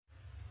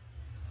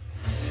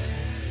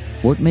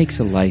What makes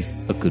a life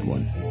a good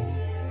one?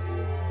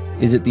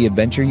 Is it the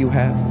adventure you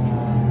have?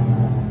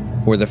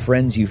 Or the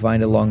friends you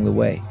find along the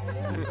way?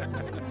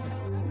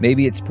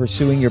 Maybe it's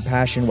pursuing your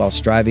passion while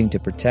striving to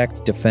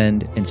protect,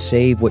 defend, and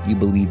save what you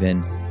believe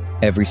in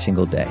every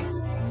single day.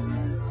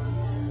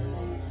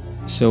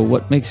 So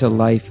what makes a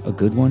life a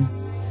good one?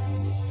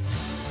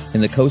 In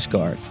the Coast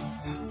Guard,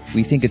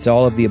 we think it's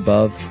all of the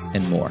above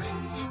and more.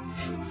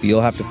 But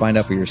you'll have to find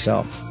out for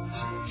yourself.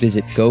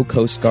 Visit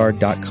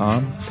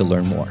gocoastguard.com to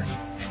learn more.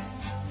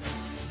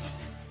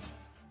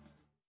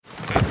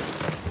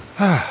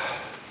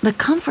 The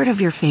comfort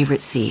of your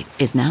favorite seat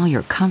is now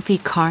your comfy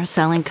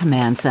car-selling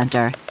command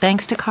center,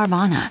 thanks to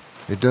Carvana.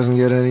 It doesn't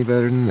get any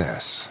better than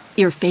this.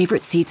 Your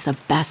favorite seat's the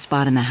best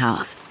spot in the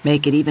house.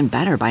 Make it even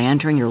better by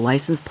entering your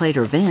license plate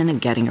or VIN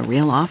and getting a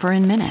real offer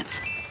in minutes.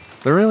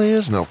 There really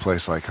is no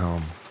place like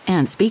home.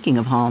 And speaking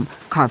of home,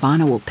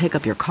 Carvana will pick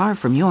up your car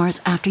from yours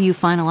after you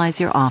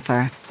finalize your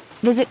offer.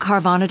 Visit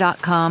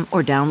Carvana.com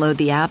or download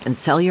the app and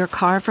sell your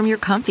car from your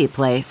comfy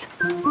place.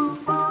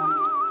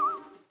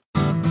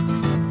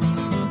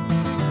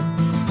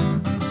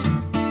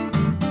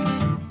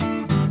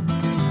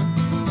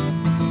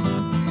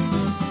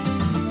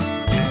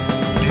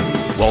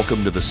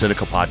 Welcome to the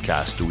Sinica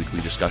Podcast, a weekly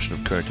discussion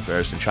of current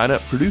affairs in China,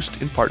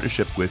 produced in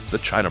partnership with The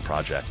China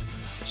Project.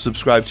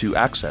 Subscribe to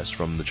Access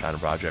from The China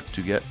Project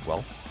to get,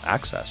 well,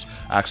 access.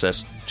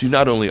 Access to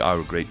not only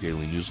our great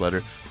daily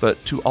newsletter,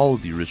 but to all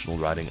of the original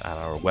writing on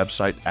our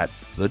website at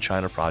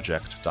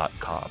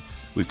thechinaproject.com.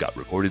 We've got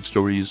recorded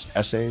stories,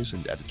 essays,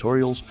 and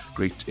editorials,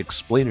 great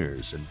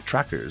explainers and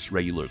trackers,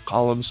 regular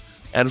columns,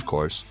 and of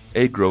course,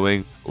 a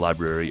growing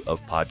library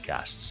of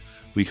podcasts.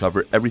 We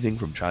cover everything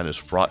from China's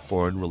fraught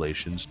foreign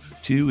relations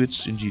to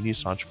its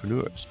ingenious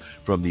entrepreneurs,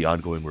 from the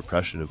ongoing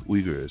repression of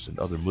Uyghurs and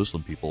other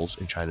Muslim peoples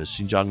in China's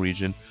Xinjiang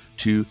region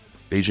to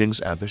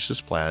Beijing's ambitious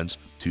plans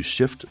to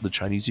shift the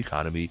Chinese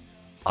economy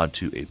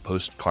onto a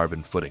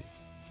post-carbon footing.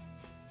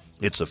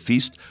 It's a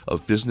feast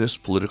of business,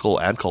 political,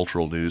 and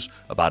cultural news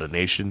about a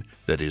nation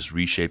that is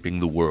reshaping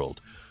the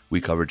world.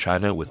 We cover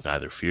China with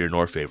neither fear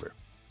nor favor.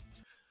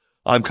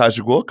 I'm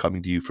Kaiser Kuo,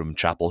 coming to you from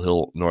Chapel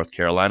Hill, North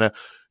Carolina.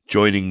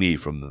 Joining me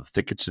from the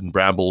thickets and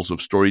brambles of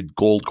storied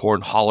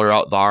Goldcorn Holler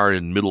out there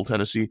in Middle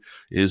Tennessee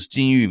is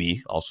Jin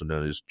Yumi, also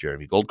known as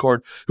Jeremy Goldcorn,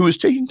 who is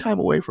taking time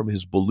away from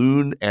his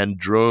balloon and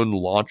drone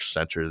launch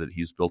center that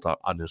he's built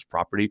on his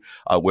property,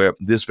 where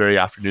this very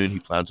afternoon he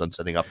plans on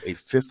setting up a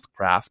fifth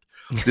craft,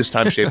 this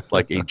time shaped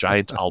like a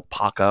giant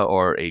alpaca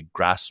or a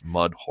grass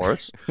mud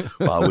horse,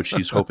 which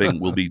he's hoping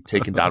will be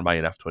taken down by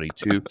an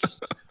F-22.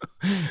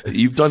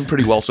 You've done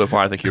pretty well so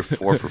far. I think you're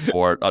 4 for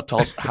 4.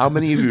 Tell us, how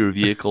many of your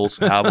vehicles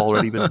have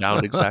already been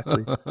down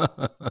exactly?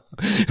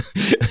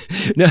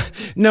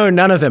 No,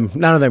 none of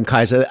them,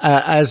 Kaiser.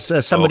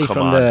 As somebody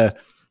from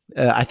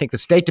I think the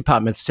State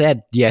Department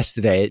said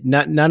yesterday,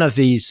 none of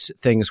these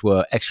things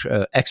were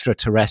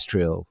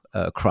extraterrestrial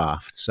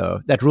craft.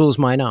 So that rules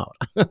mine out.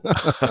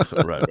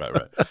 Right.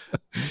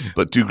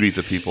 But do greet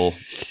the people.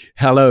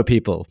 Hello,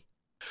 people.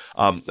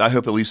 I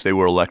hope at least they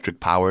were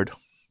electric powered.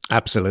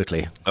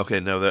 Absolutely.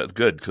 Okay, no, that's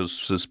good,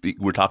 because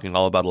we're talking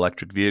all about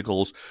electric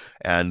vehicles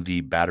and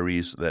the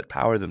batteries that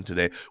power them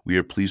today. We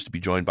are pleased to be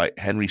joined by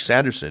Henry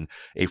Sanderson,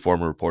 a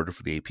former reporter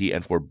for the AP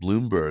and for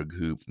Bloomberg,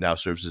 who now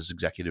serves as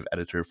executive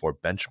editor for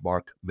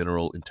Benchmark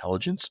Mineral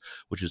Intelligence,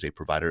 which is a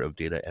provider of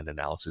data and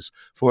analysis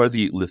for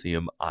the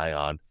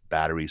lithium-ion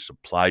battery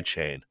supply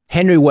chain.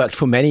 Henry worked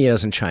for many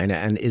years in China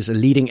and is a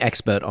leading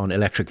expert on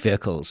electric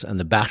vehicles and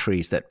the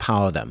batteries that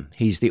power them.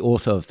 He's the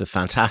author of the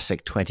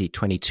fantastic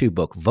 2022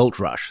 book, Volt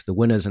Rush, The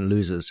Winners and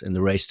Losers in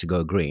the Race to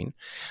Go Green,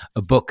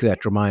 a book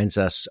that reminds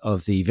us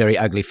of the very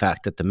ugly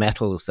fact that the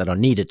metals that are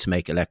needed to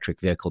make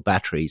electric vehicle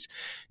batteries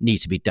need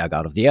to be dug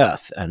out of the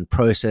earth and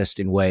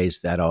processed in ways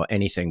that are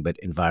anything but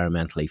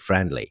environmentally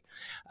friendly.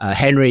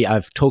 Henry,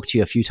 I've talked to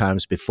you a few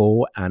times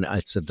before, and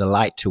it's a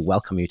delight to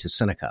welcome you to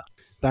Sinica.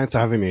 Thanks for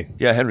having me.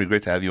 Yeah, Henry,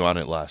 great to have you on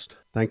at last.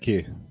 Thank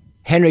you.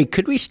 Henry,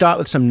 could we start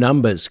with some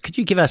numbers? Could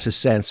you give us a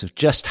sense of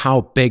just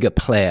how big a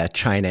player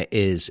China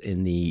is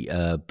in the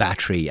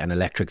battery and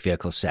electric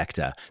vehicle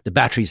sector? The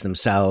batteries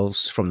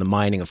themselves, from the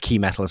mining of key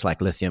metals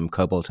like lithium,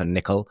 cobalt, and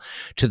nickel,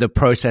 to the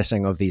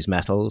processing of these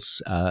metals,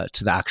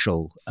 to the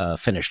actual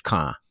finished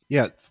car.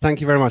 Yeah,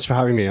 thank you very much for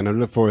having me, and I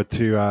look forward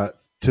to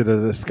the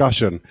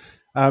discussion.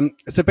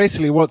 So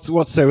basically,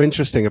 what's so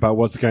interesting about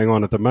what's going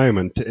on at the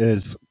moment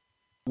is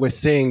we're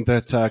seeing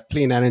that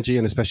clean energy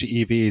and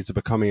especially EVs are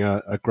becoming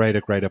a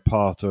greater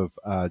part of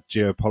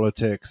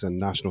geopolitics and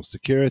national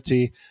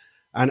security.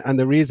 And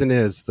the reason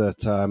is that,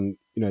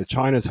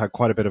 China's had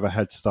quite a bit of a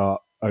head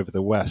start over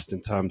the West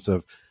in terms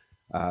of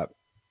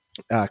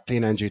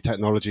clean energy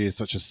technologies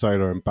such as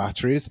solar and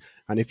batteries.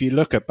 And if you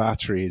look at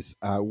batteries,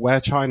 where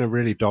China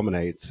really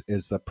dominates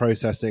is the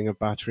processing of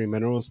battery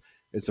minerals,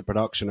 is the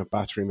production of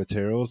battery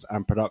materials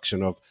and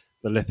production of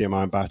the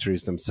lithium-ion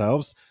batteries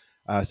themselves.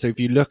 So if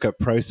you look at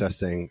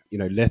processing,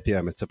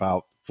 lithium, it's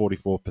about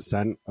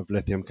 44% of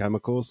lithium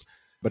chemicals.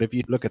 But if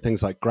you look at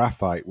things like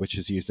graphite, which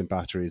is used in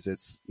batteries,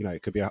 it's,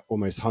 it could be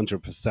almost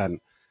 100%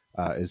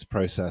 is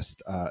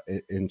processed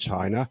in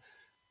China.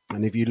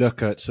 And if you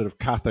look at sort of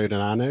cathode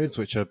and anodes,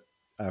 which are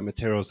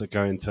materials that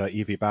go into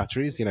EV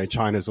batteries,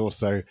 China's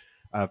also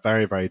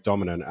very, very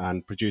dominant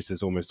and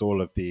produces almost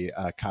all of the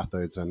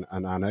cathodes and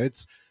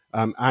anodes.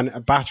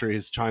 And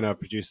batteries, China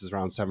produces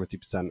around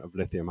 70% of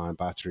lithium-ion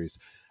batteries.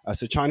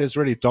 So China is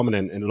really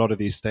dominant in a lot of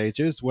these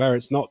stages. Where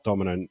it's not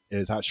dominant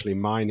is actually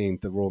mining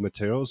the raw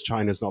materials.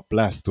 China's not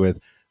blessed with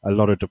a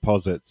lot of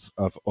deposits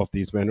of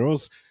these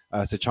minerals.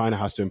 So China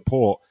has to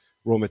import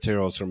raw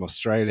materials from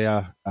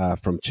Australia,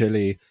 from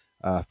Chile,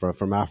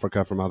 from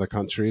Africa, from other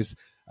countries.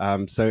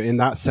 So in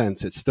that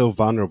sense, it's still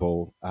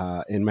vulnerable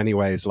in many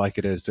ways, like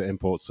it is to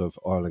imports of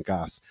oil and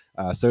gas.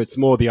 So it's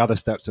more the other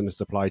steps in the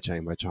supply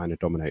chain where China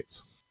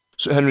dominates.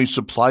 So, Henry,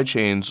 supply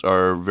chains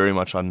are very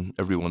much on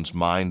everyone's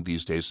mind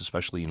these days,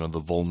 especially, the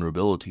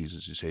vulnerabilities,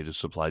 as you say, to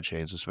supply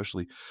chains,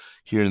 especially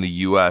here in the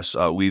U.S.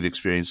 We've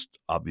experienced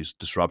obvious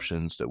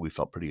disruptions that we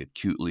felt pretty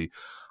acutely.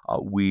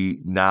 We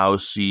now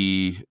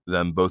see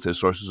them both as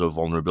sources of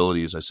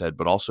vulnerability, as I said,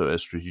 but also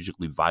as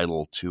strategically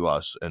vital to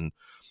us. And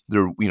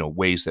there are,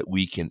 ways that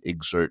we can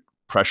exert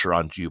pressure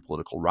on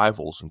geopolitical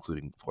rivals,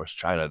 including, of course,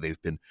 China.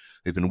 They've been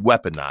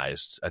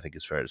weaponized, I think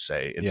it's fair to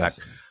say. In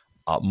fact,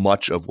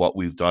 much of what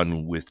we've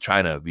done with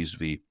China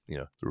vis-a-vis,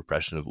 the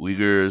repression of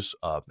Uyghurs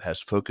has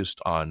focused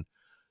on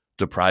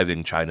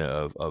depriving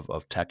China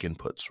of tech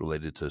inputs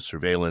related to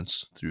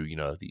surveillance through,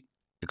 the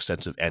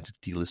extensive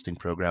anti-delisting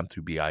program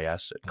through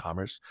BIS and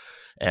Commerce,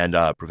 and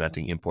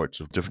preventing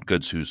imports of different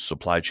goods whose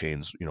supply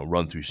chains,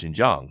 run through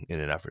Xinjiang in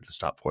an effort to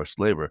stop forced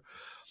labor.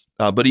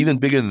 But even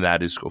bigger than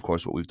that is, of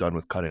course, what we've done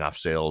with cutting off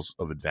sales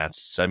of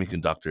advanced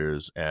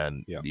semiconductors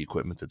and the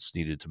equipment that's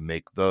needed to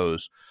make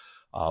those.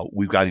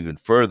 We've gone even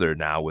further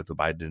now with the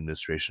Biden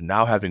administration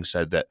now having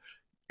said that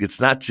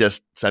it's not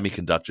just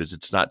semiconductors,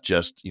 it's not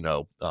just,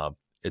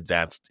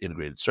 advanced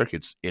integrated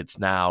circuits, it's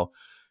now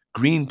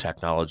green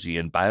technology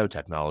and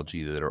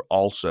biotechnology that are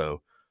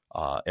also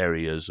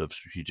areas of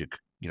strategic,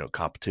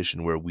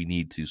 competition where we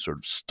need to sort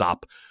of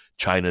stop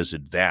China's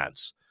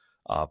advance.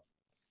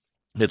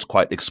 It's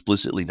quite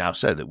explicitly now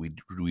said that we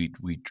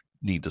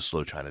need to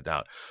slow China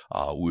down.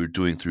 We're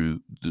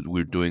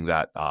doing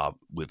that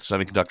with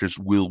semiconductors.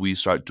 Will we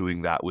start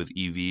doing that with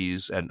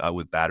EVs and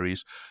with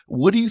batteries?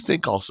 What do you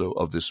think also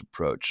of this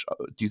approach?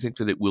 Do you think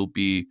that it will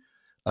be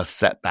a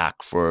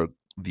setback for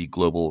the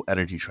global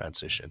energy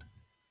transition?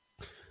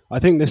 I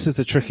think this is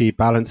the tricky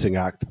balancing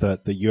act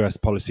that the US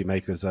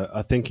policymakers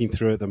are thinking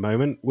through at the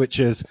moment, which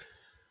is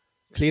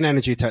clean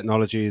energy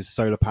technologies,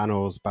 solar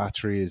panels,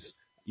 batteries.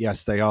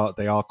 Yes, they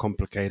are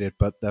complicated,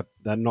 but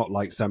they're not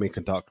like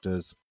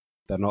semiconductors.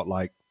 They're not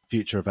like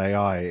future of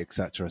AI,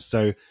 etc.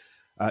 So,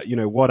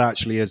 what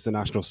actually is the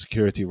national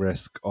security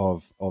risk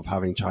of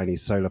having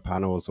Chinese solar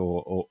panels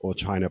or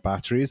China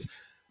batteries?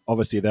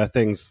 Obviously, there are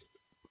things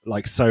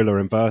like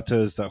solar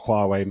inverters that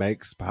Huawei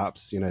makes.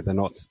 Perhaps they're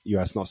not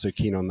US not so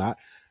keen on that.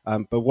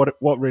 But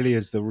what really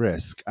is the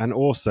risk? And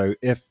also,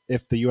 if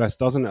the US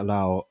doesn't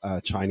allow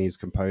Chinese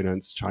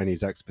components,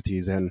 Chinese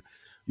expertise in,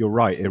 you're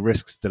right, it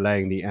risks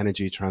delaying the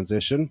energy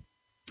transition,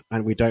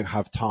 and we don't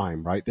have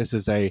time, right? This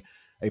is a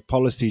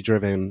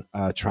policy-driven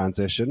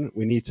transition.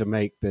 We need to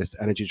make this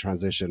energy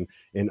transition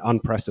in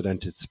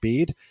unprecedented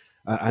speed.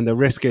 And the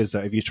risk is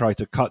that if you try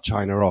to cut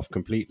China off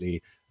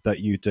completely, that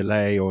you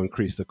delay or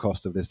increase the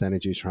cost of this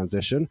energy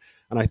transition.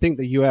 And I think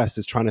the US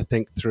is trying to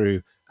think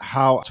through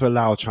how to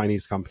allow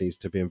Chinese companies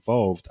to be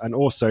involved. And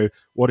also,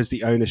 what is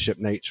the ownership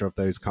nature of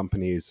those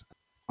companies?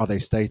 Are they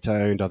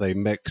state-owned? Are they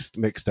mixed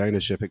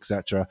ownership,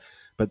 etc.?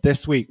 But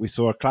this week, we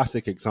saw a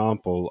classic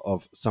example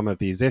of some of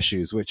these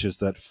issues, which is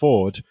that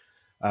Ford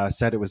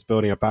said it was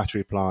building a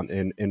battery plant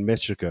in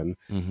Michigan,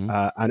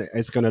 and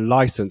it's going to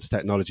license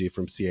technology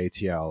from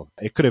CATL.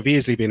 It could have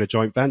easily been a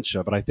joint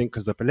venture, but I think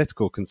because of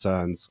political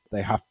concerns,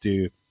 they have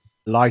to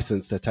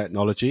license the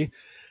technology.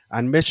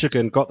 And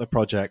Michigan got the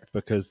project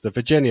because the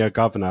Virginia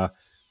governor,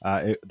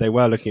 they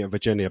were looking at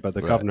Virginia, but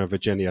the governor of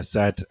Virginia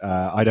said,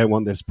 I don't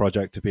want this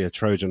project to be a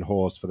Trojan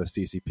horse for the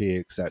CCP,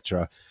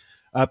 etc.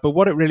 But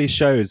what it really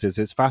shows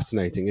it's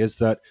fascinating, is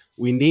that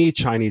we need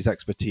Chinese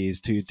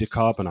expertise to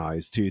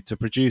decarbonize, to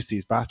produce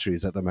these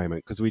batteries at the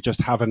moment, because we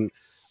just haven't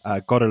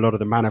got a lot of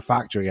the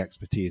manufacturing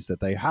expertise that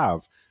they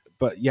have.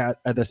 But yet,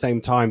 at the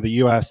same time,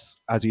 the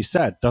US, as you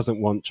said,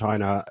 doesn't want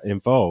China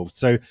involved.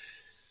 So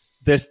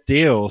this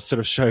deal sort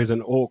of shows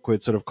an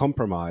awkward sort of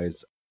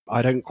compromise.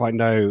 I don't quite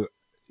know,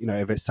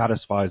 if it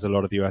satisfies a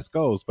lot of the US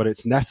goals, but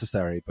it's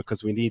necessary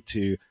because we need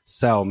to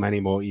sell many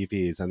more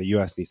EVs and the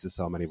US needs to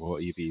sell many more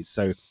EVs.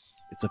 So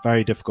it's a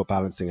very difficult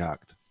balancing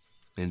act.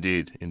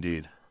 Indeed.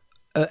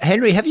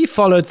 Henry, have you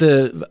followed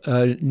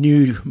the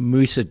new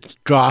mooted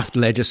draft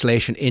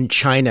legislation in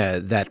China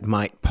that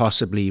might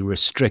possibly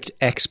restrict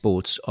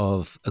exports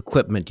of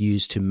equipment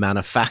used to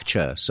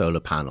manufacture solar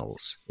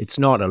panels? It's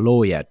not a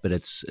law yet, but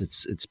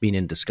it's been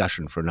in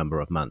discussion for a number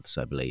of months,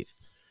 I believe.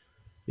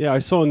 Yeah, I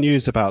saw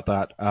news about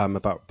that,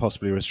 about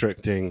possibly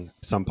restricting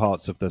some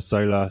parts of the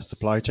solar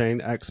supply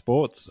chain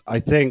exports. I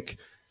think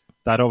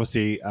that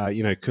obviously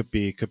could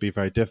be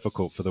very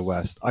difficult for the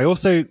West. I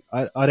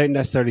don't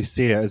necessarily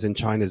see it as in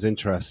China's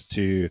interest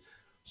to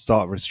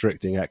start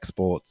restricting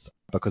exports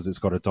because it's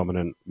got a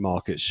dominant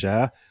market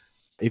share.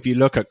 If you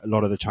look at a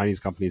lot of the Chinese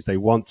companies, they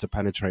want to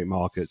penetrate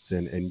markets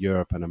in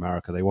Europe and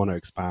America. They want to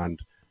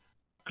expand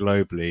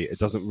globally. It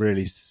doesn't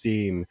really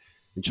seem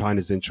in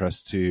China's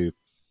interest to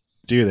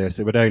do this.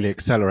 It would only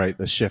accelerate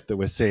the shift that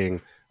we're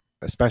seeing,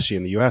 especially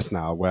in the US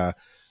now, where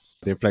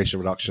the Inflation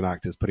Reduction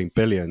Act is putting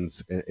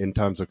billions in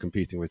terms of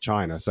competing with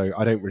China. So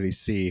I don't really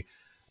see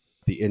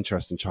the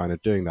interest in China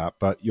doing that.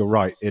 But you're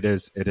right, it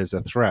is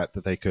a threat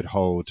that they could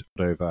hold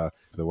over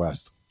the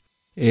West.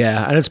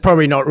 Yeah, and it's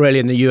probably not really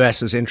in the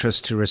US's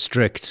interest to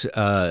restrict,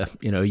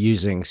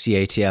 using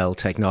CATL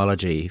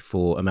technology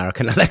for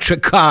American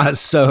electric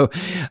cars. So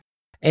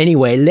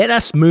anyway, let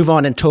us move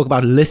on and talk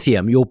about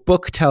lithium. Your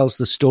book tells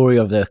the story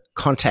of the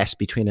contest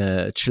between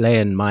a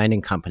Chilean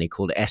mining company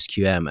called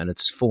SQM and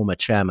its former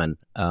chairman,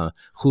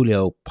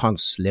 Julio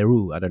Ponce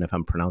Lerou. I don't know if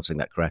I'm pronouncing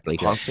that correctly.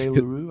 Ponce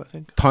Lerou, I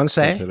think. Ponce?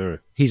 Lerou.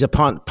 He's a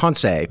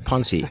Ponce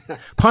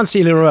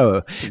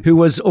Lerou, who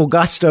was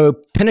Augusto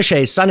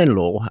Pinochet's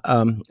son-in-law,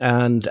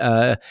 and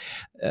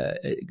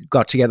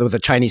got together with a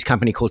Chinese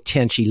company called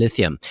Tianqi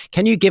Lithium.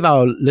 Can you give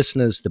our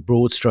listeners the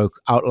broad stroke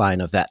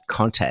outline of that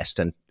contest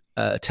and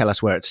tell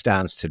us where it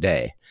stands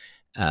today,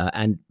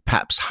 and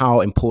perhaps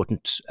how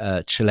important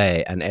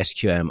Chile and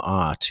SQM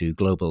are to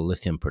global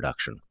lithium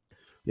production?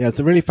 Yeah, it's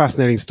a really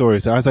fascinating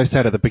story. So as I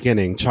said at the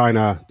beginning,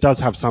 China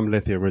does have some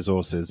lithium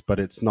resources, but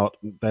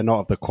they're not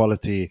of the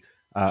quality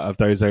of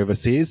those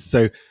overseas.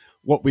 So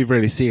what we've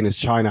really seen is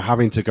China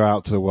having to go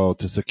out to the world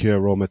to secure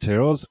raw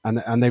materials,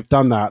 and they've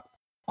done that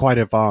quite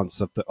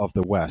advanced of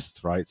the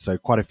West, right? So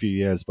quite a few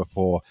years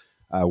before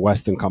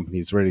Western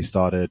companies really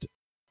started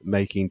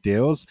making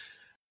deals.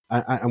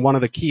 And one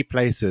of the key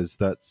places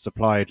that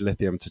supplied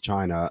lithium to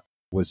China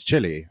was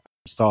Chile.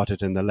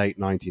 Started in the late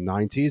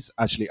 1990s,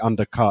 actually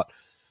undercut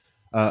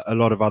a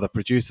lot of other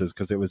producers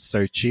because it was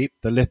so cheap.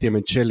 The lithium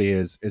in Chile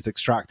is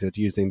extracted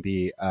using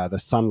the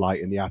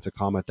sunlight in the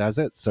Atacama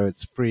Desert, so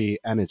it's free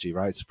energy,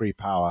 right? It's free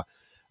power,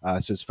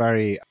 so it's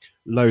very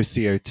low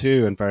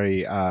CO2 and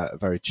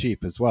very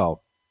cheap as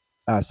well.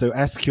 So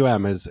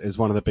SQM is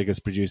one of the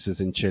biggest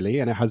producers in Chile,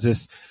 and it has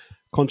this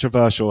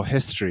controversial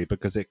history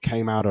because it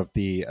came out of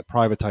the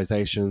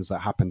privatizations that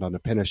happened under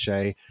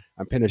Pinochet,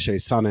 and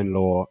Pinochet's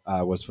son-in-law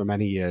was for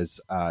many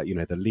years,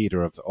 the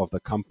leader of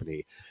the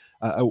company.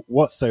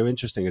 What's so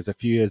interesting is a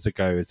few years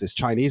ago is this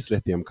Chinese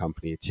lithium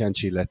company,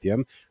 Tianqi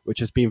Lithium, which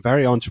has been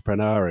very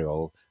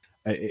entrepreneurial.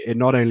 It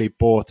not only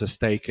bought a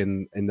stake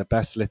in the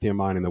best lithium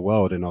mine in the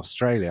world in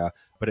Australia,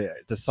 but it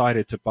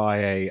decided to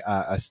buy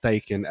a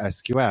stake in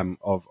SQM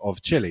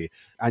of Chile.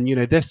 And,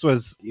 this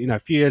was, a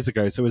few years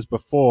ago, so it was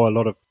before a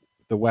lot of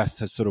the West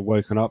had sort of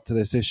woken up to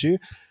this issue.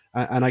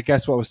 And I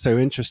guess what was so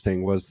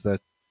interesting was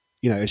that,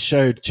 it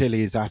showed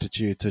Chile's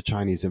attitude to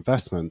Chinese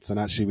investments. And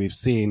actually we've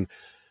seen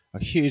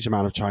a huge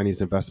amount of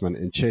Chinese investment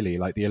in Chile,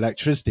 like the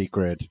electricity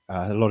grid,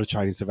 a lot of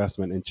Chinese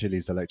investment in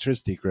Chile's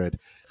electricity grid,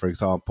 for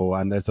example.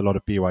 And there's a lot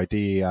of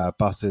BYD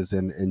buses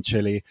in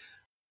Chile.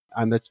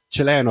 And the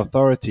Chilean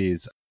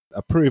authorities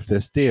approved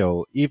this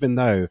deal, even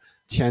though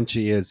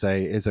Tianqi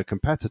is a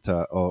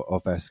competitor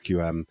of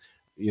SQM.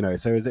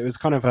 So it was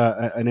kind of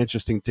an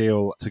interesting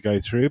deal to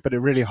go through, but it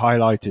really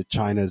highlighted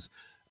China's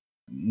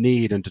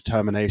need and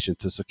determination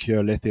to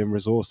secure lithium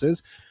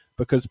resources.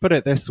 Because put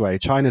it this way,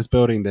 China's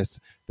building this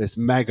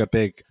mega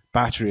big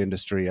battery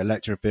industry,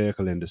 electric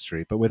vehicle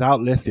industry, but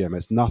without lithium,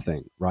 it's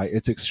nothing, right?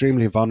 It's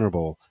extremely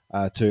vulnerable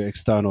to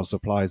external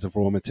supplies of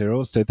raw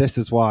materials. So this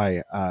is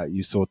why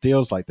you saw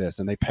deals like this,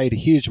 and they paid a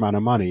huge amount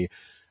of money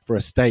for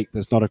a stake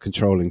that's not a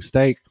controlling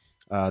stake.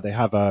 They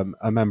have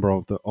a member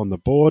on the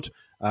board,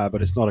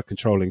 but it's not a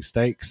controlling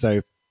stake.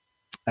 So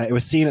it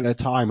was seen at the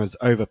time as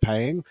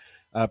overpaying.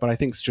 But I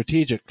think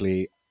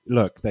strategically,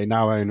 look, they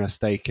now own a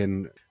stake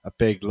in a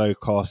big,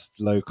 low-cost,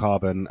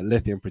 low-carbon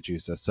lithium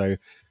producer. So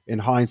in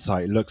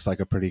hindsight, it looks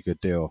like a pretty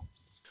good deal.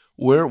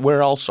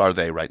 Where else are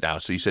they right now?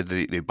 So you said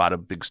they bought a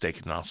big stake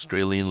in an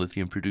Australian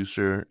lithium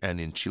producer and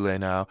in Chile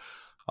now.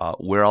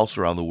 Where else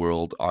around the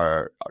world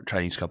are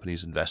Chinese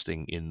companies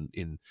investing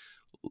in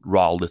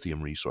raw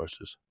lithium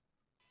resources?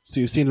 So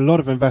you've seen a lot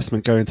of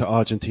investment go into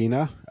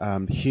Argentina,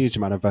 huge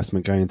amount of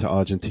investment going into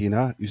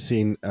Argentina. You've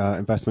seen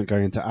investment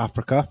going into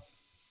Africa.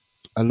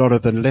 A lot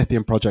of the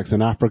lithium projects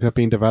in Africa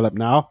being developed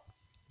now,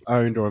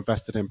 owned or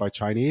invested in by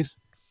Chinese,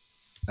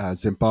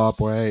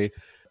 Zimbabwe,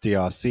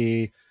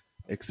 DRC,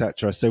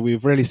 etc. So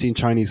we've really seen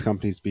Chinese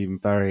companies being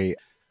very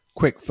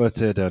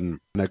quick-footed and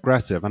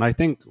aggressive. And I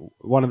think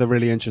one of the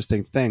really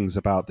interesting things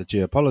about the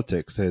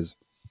geopolitics is,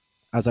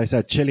 as I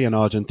said, Chile and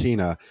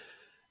Argentina,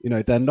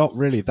 they're not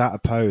really that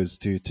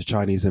opposed to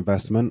Chinese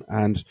investment.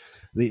 And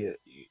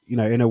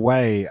in a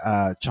way,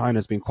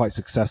 China's been quite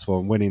successful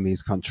in winning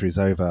these countries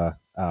over,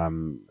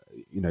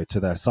 to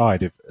their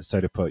side, if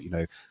so to put.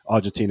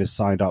 Argentina's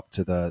signed up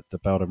to the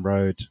Belt and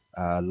Road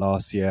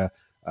last year.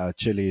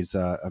 Chile's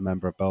a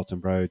member of Belt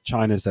and Road.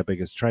 China's their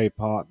biggest trade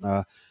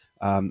partner.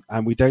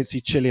 And we don't see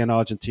Chile and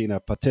Argentina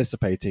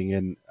participating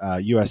in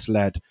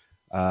US-led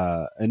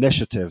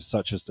initiatives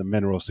such as the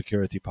Mineral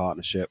Security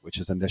Partnership, which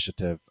is an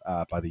initiative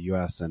by the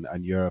US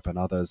and Europe and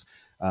others.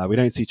 We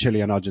don't see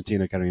Chile and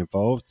Argentina getting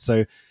involved.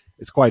 So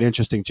it's quite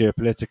interesting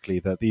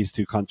geopolitically that these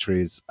two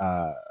countries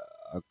are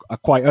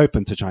quite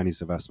open to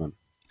Chinese investment.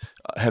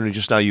 Henry,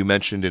 just now you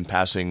mentioned in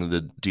passing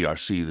the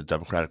DRC, the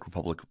Democratic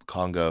Republic of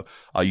Congo.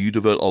 You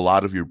devote a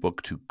lot of your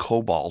book to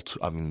cobalt.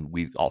 I mean,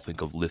 we all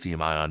think of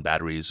lithium-ion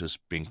batteries as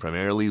being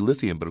primarily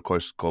lithium, but of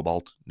course,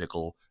 cobalt,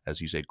 nickel,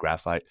 as you say,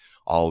 graphite,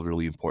 all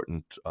really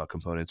important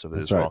components of it.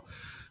 That's as right.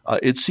 Well.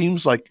 It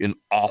seems like an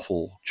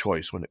awful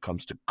choice when it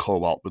comes to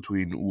cobalt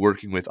between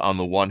working with, on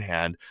the one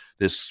hand,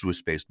 this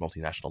Swiss-based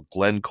multinational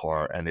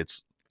Glencore and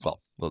its,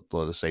 well,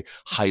 let us say,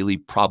 highly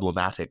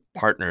problematic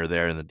partner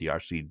there in the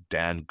DRC,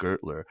 Dan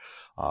Gertler,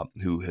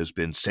 who has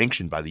been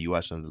sanctioned by the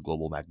U.S. under the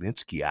Global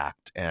Magnitsky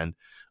Act. And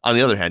on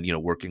the other hand,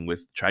 working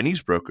with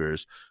Chinese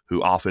brokers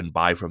who often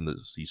buy from the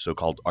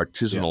so-called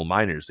artisanal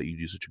miners that you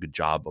do such a good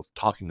job of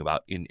talking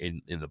about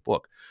in the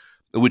book,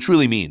 which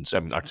really means,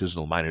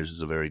 artisanal miners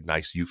is a very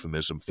nice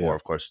euphemism for,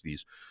 of course,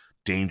 these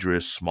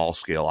dangerous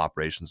small-scale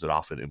operations that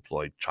often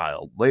employ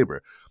child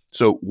labor.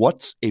 So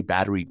what's a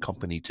battery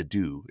company to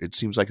do? It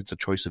seems like it's a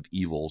choice of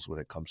evils when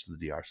it comes to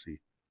the DRC.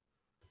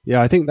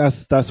 Yeah, I think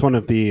that's one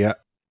of the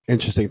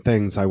interesting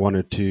things I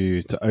wanted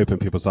to open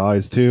people's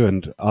eyes to,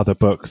 and other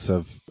books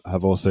have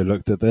also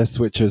looked at this,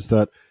 which is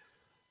that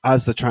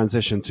as the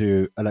transition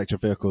to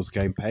electric vehicles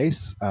gained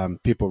pace,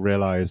 people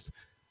realized,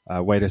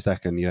 wait a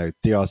second,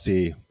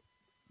 DRC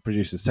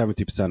produces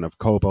 70% of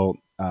cobalt.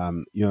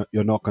 You're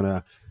not going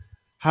to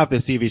have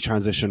this EV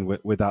transition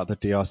without the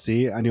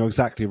DRC. And you're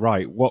exactly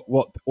right. What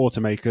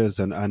automakers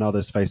and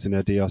others face in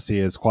the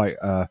DRC is quite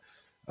an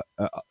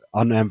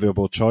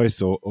unenviable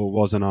choice, or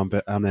was an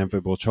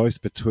unenviable choice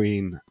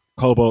between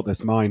cobalt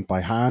that's mined by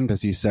hand,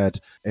 as you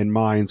said, in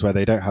mines where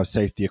they don't have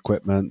safety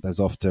equipment. There's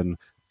often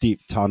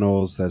deep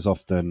tunnels. There's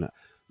often,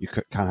 you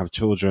can have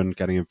children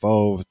getting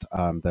involved.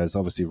 There's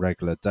obviously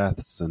regular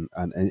deaths and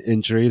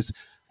injuries.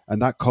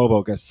 And that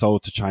cobalt gets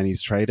sold to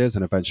Chinese traders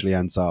and eventually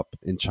ends up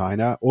in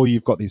China. Or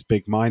you've got these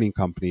big mining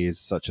companies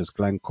such as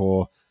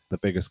Glencore, the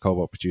biggest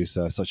cobalt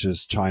producer, such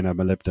as China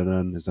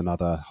Molybdenum is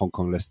another Hong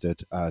Kong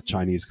listed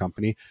Chinese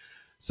company.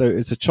 So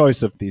it's a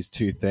choice of these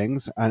two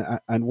things.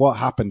 And what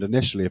happened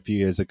initially a few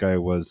years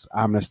ago was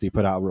Amnesty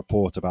put out a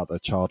report about the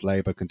child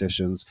labor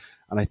conditions.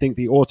 And I think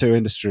the auto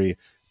industry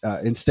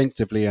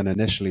instinctively and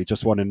initially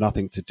just wanted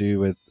nothing to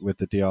do with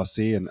the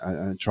DRC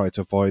and tried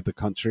to avoid the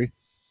country.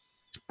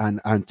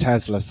 And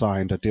Tesla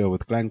signed a deal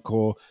with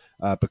Glencore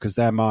because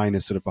their mine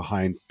is sort of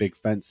behind big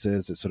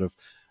fences. It's sort of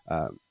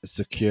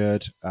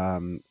secured,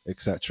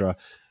 etc.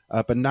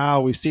 But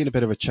now we've seen a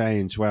bit of a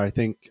change where I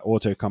think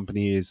auto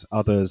companies,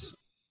 others,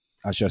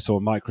 actually I saw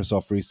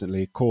Microsoft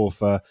recently call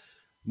for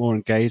more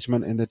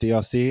engagement in the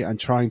DRC and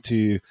trying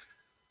to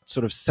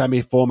sort of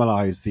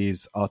semi-formalize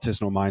these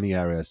artisanal mining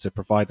areas, so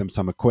provide them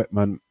some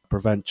equipment,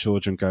 prevent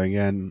children going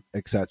in,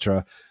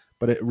 etc.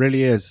 But it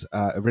really is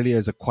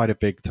quite a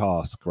big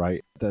task,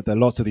 right? There are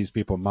lots of these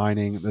people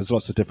mining. There's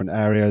lots of different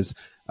areas.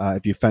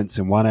 If you fence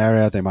in one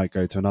area, they might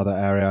go to another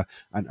area.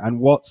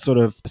 And what sort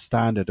of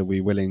standard are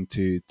we willing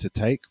to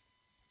take?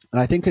 And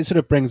I think it sort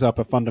of brings up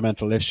a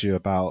fundamental issue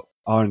about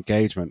our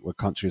engagement with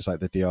countries like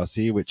the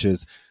DRC, which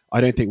is, I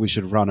don't think we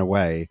should run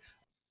away.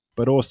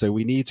 But also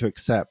we need to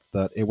accept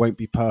that it won't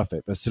be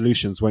perfect. The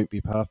solutions won't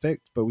be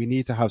perfect, but we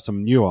need to have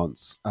some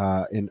nuance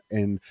in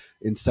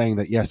saying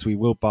that, yes, we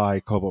will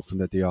buy cobalt from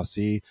the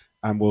DRC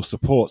and we'll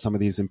support some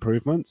of these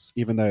improvements,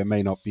 even though it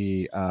may not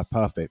be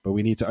perfect. But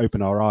we need to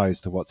open our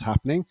eyes to what's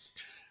happening.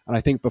 And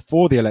I think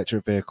before the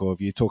electric vehicle, if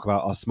you talk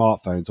about our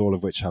smartphones, all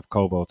of which have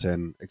cobalt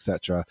in,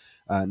 etc.,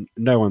 and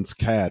no one's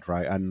cared,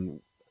 right?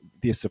 And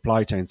these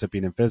supply chains have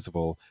been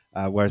invisible,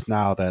 whereas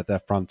now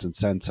they're front and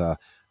center.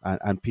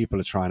 And people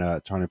are trying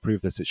to improve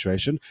the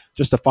situation.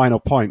 Just a final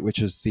point,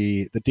 which is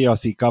the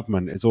DRC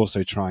government is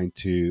also trying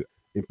to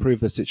improve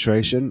the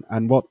situation.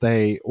 And what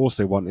they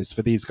also want is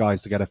for these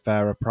guys to get a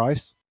fairer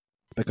price,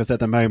 because at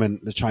the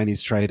moment the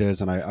Chinese traders,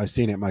 and I've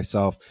seen it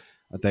myself,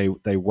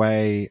 they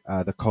weigh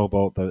the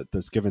cobalt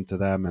that's given to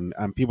them,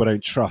 and people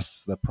don't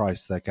trust the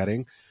price they're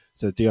getting.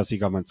 So the DRC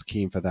government's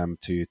keen for them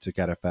to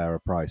get a fairer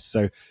price.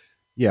 So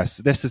yes,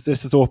 this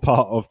is all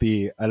part of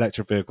the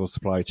electric vehicle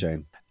supply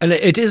chain. And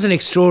it is an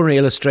extraordinary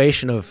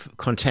illustration of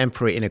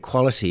contemporary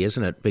inequality,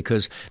 isn't it?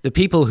 Because the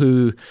people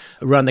who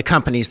run the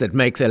companies that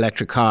make the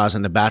electric cars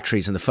and the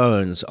batteries and the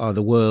phones are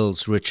the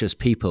world's richest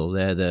people.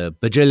 They're the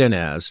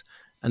bajillionaires.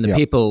 And the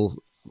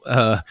people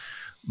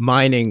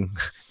mining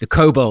the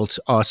cobalt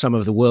are some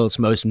of the world's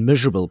most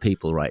miserable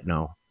people right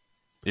now.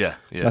 Yeah.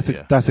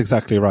 That's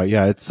exactly right.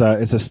 Yeah, it's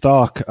a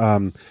stark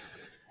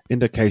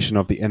indication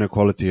of the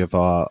inequality of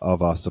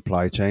our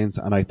supply chains.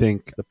 And I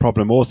think the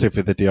problem also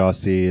for the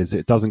DRC is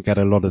it doesn't get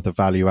a lot of the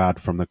value add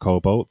from the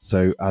cobalt.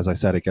 So as I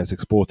said, it gets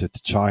exported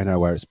to China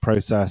where it's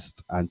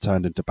processed and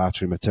turned into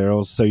battery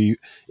materials. So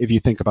if you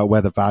think about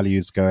where the value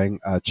is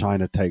going,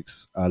 China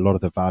takes a lot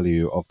of the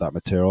value of that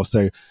material.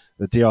 So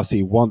the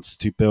DRC wants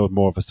to build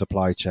more of a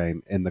supply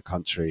chain in the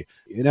country.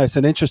 It's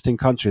an interesting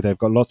country. They've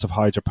got lots of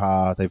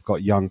hydropower. They've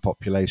got young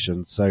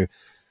populations. So it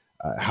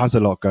has a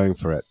lot going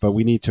for it. But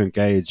we need to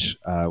engage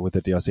with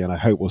the DRC, and I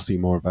hope we'll see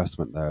more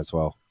investment there as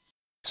well.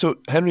 So,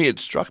 Henry, it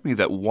struck me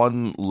that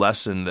one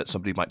lesson that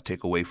somebody might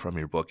take away from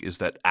your book is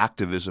that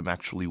activism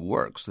actually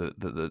works.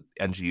 The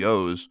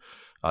NGOs,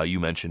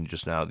 you mentioned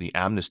just now, the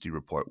Amnesty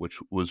report, which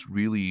was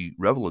really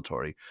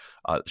revelatory,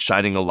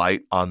 shining a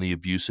light on the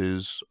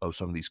abuses of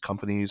some of these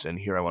companies. And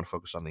here I want to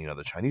focus on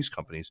the Chinese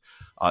companies.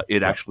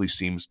 It actually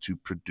seems to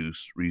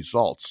produce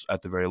results.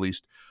 At the very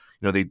least,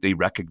 they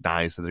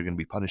recognize that they're going to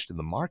be punished in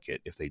the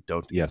market if they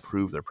don't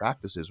improve their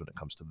practices when it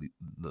comes to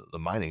the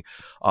mining.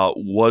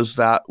 Was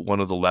that one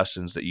of the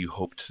lessons that you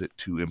hoped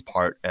to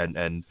impart?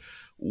 And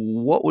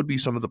what would be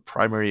some of the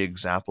primary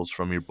examples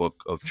from your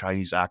book of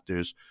Chinese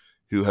actors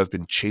who have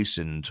been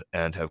chastened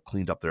and have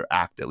cleaned up their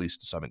act, at least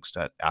to some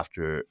extent,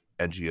 after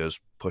NGOs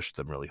pushed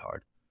them really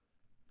hard?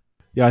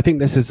 Yeah, I think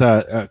this is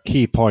a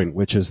key point,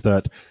 which is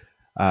that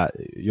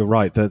you're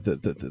right.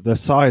 The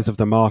size of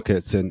the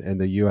markets in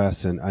the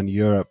US and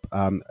Europe,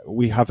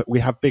 we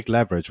have big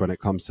leverage when it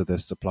comes to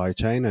this supply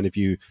chain. And if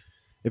you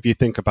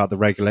think about the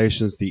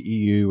regulations, the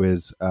EU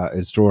is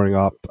drawing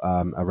up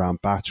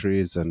around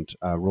batteries and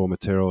raw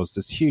materials.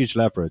 There's huge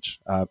leverage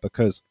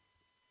because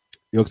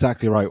you're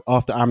exactly right.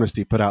 After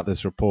Amnesty put out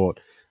this report,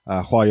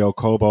 Huayou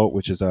Cobalt,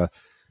 which is a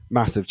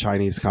massive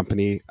Chinese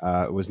company,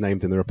 was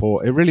named in the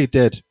report. It really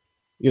did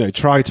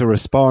try to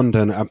respond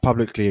and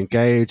publicly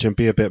engage and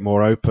be a bit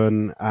more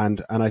open.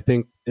 And I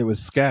think it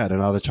was scared,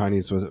 and other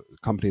Chinese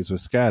companies were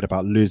scared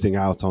about losing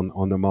out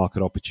on the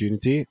market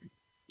opportunity.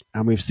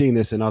 And we've seen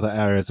this in other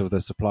areas of the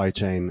supply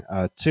chain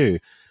too.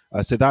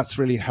 So that's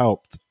really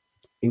helped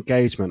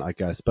engagement, I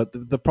guess. But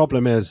the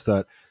problem is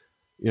that,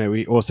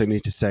 we also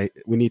need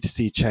to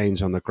see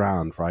change on the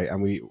ground, right?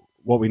 And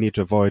what we need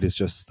to avoid is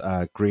just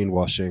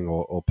greenwashing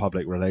or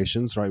public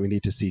relations, right? We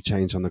need to see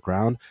change on the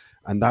ground.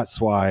 And that's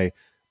why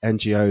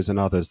NGOs and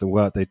others, the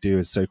work they do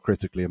is so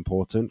critically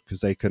important,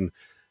 because they can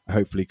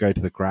hopefully go to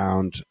the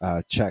ground,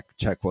 check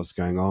what's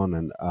going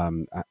on,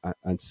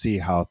 and see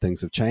how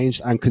things have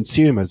changed, and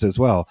consumers as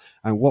well.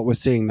 And what we're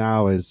seeing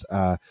now is,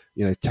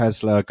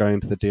 Tesla going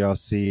to the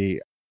DRC.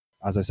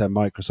 As I said,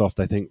 Microsoft,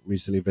 I think,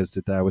 recently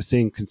visited there. We're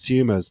seeing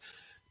consumers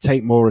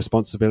take more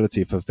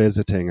responsibility for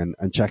visiting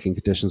and checking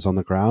conditions on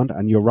the ground.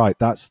 And you're right,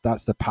 that's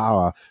the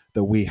power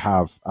that we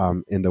have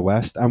in the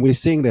West. And we're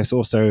seeing this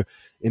also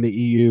in the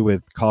EU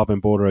with carbon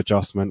border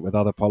adjustment, with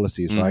other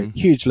policies, right?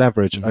 Huge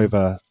leverage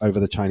over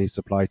the Chinese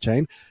supply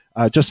chain.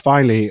 Just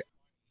finally,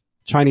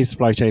 Chinese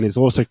supply chain is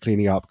also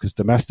cleaning up because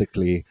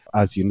domestically,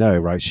 as you know,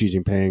 right, Xi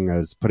Jinping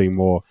is putting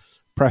more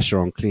pressure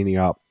on cleaning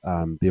up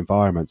the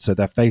environment. So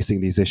they're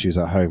facing these issues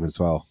at home as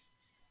well.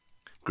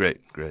 Great.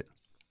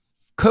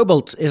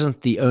 Cobalt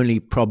isn't the only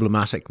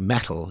problematic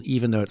metal,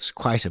 even though it's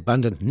quite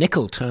abundant.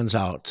 Nickel turns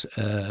out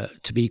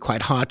to be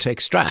quite hard to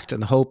extract,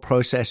 and the whole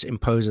process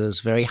imposes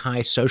very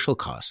high social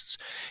costs.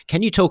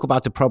 Can you talk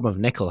about the problem of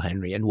nickel,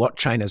 Henry, and what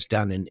China's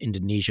done in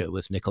Indonesia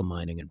with nickel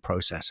mining and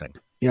processing?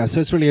 Yeah,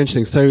 so it's really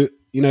interesting. So,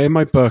 in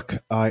my book,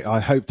 I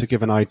hope to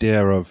give an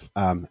idea of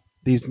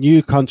these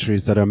new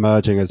countries that are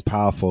emerging as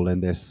powerful in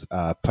this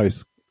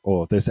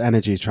this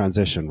energy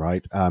transition,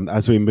 right?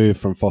 As we move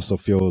from fossil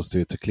fuels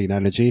to clean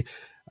energy.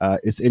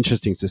 It's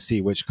interesting to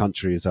see which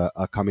countries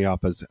are coming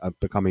up as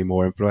becoming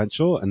more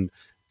influential. And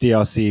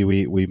DRC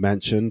we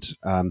mentioned,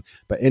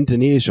 but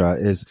Indonesia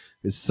is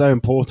so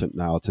important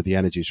now to the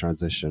energy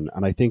transition,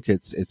 and I think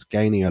it's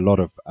gaining a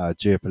lot of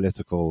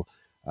geopolitical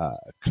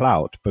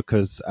clout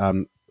because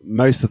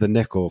most of the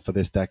nickel for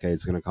this decade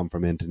is going to come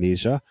from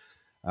Indonesia.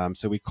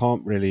 So we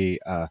can't really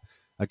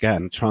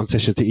again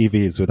transition to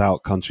EVs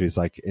without countries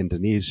like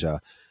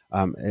Indonesia.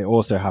 It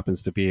also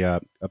happens to be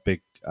a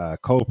big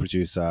coal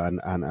producer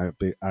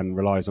and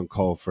relies on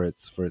coal for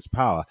its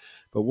power.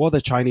 But what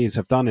the Chinese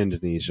have done in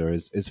Indonesia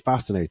is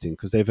fascinating,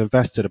 because they've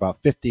invested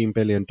about $15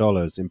 billion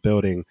in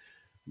building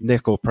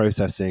nickel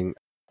processing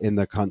in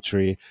the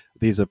country.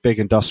 These are big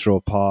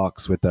industrial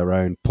parks with their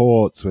own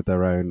ports, with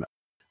their own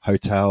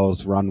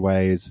hotels,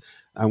 runways.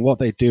 And what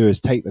they do is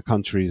take the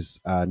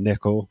country's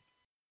nickel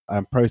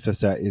and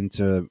process it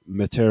into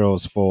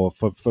materials for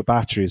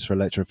batteries for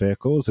electric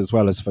vehicles, as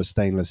well as for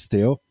stainless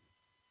steel.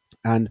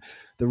 And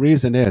the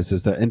reason is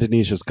that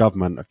Indonesia's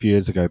government a few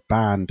years ago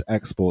banned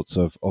exports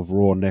of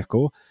raw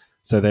nickel.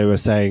 So they were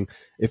saying,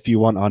 if you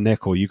want our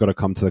nickel, you got to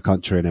come to the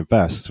country and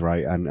invest,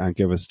 right, and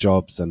give us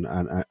jobs and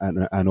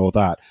all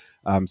that.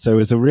 So it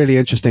was a really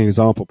interesting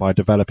example by a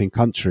developing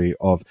country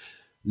of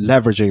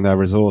leveraging their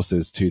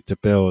resources to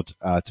build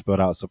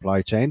out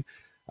supply chain.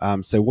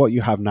 So what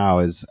you have now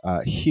is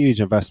a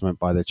huge investment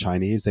by the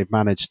Chinese. They've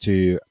managed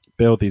to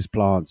build these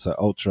plants at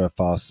ultra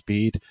fast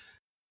speed.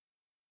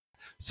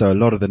 So a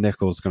lot of the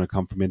nickel is going to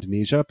come from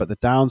Indonesia, but the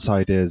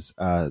downside is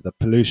the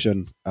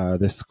pollution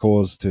this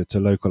caused to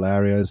local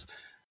areas.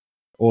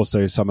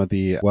 Also, some of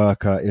the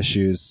worker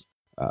issues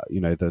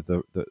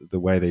the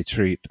way they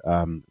treat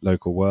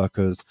local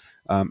workers,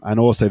 and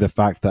also the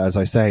fact that, as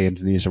I say,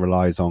 Indonesia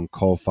relies on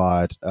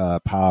coal-fired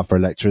power for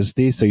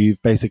electricity. So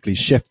you've basically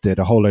shifted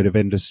a whole load of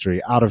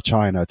industry out of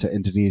China to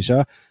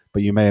Indonesia,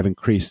 but you may have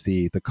increased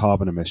the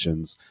carbon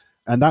emissions.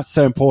 And that's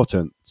so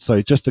important.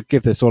 So just to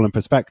give this all in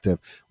perspective,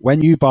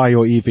 when you buy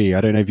your EV,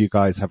 I don't know if you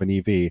guys have an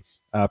EV,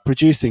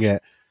 producing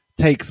it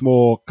takes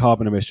more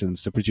carbon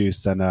emissions to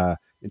produce than an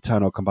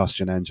internal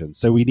combustion engine.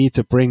 So we need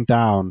to bring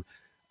down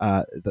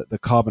the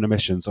carbon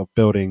emissions of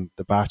building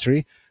the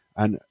battery.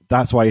 And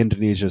that's why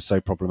Indonesia is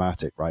so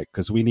problematic, right?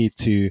 Because we need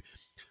to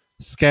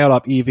scale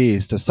up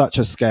EVs to such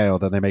a scale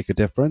that they make a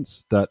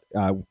difference, but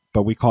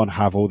we can't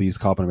have all these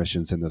carbon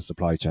emissions in the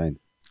supply chain.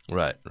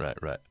 Right.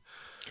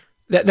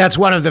 That's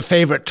one of the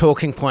favorite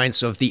talking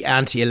points of the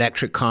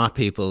anti-electric car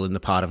people in the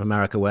part of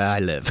America where I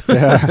live.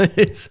 Yeah.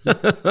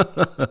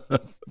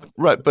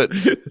 Right, but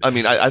I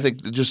mean, I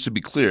think just to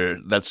be clear,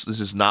 this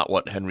is not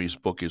what Henry's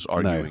book is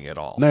arguing at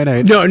all.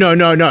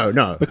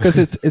 No. Because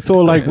it's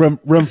all like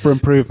room for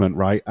improvement,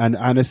 right? And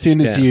as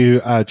soon as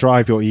you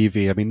drive your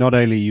EV, I mean, not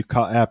only you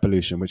cut air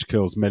pollution, which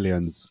kills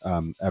millions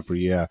every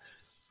year,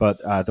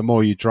 but the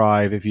more you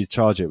drive, if you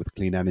charge it with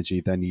clean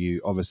energy, then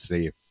you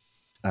obviously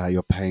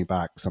you're paying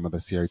back some of the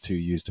CO2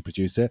 used to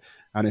produce it.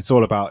 And it's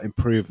all about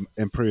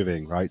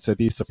improving, right? So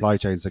these supply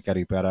chains are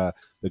getting better,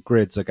 the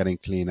grids are getting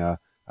cleaner.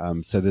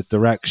 So the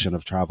direction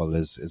of travel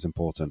is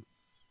important.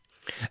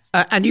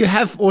 And you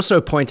have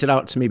also pointed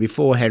out to me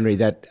before, Henry,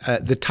 that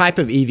the type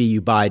of EV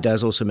you buy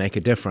does also make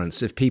a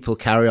difference. If people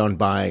carry on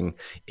buying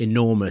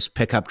enormous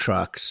pickup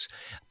trucks,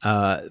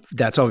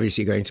 that's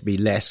obviously going to be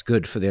less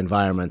good for the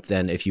environment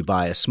than if you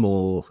buy a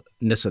small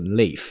Nissan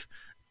Leaf.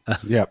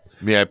 Yep.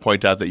 May I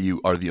point out that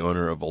you are the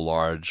owner of a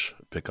large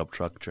pickup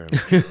truck, Jeremy?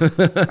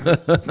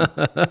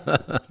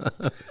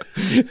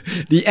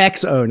 The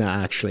ex-owner,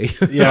 actually.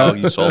 Yeah, oh,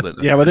 you sold it.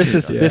 Yeah, well, this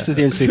is the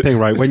interesting thing,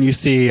 right? When you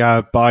see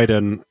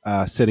Biden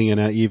sitting in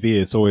an EV,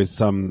 it's always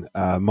some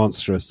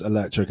monstrous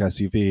electric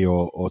SUV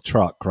or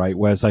truck, right?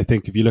 Whereas I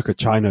think if you look at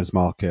China's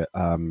market,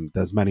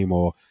 there's many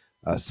more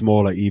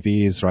smaller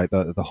EVs, right?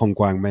 The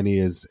Hongguang Mini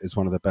is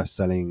one of the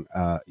best-selling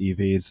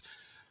EVs.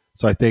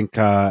 So I think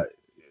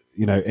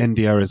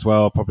India as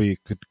well probably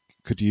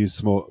could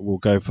use will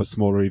go for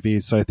smaller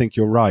EVs. So I think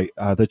you're right.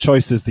 The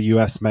choices the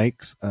US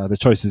makes, the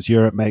choices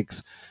Europe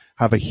makes,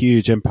 have a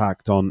huge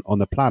impact on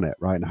the planet,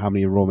 right? And how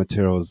many raw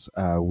materials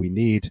we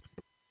need.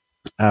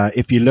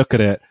 If you look at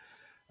it,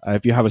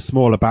 if you have a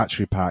smaller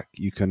battery pack,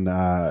 you can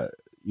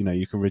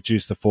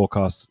reduce the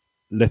forecast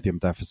lithium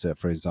deficit,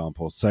 for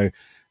example. So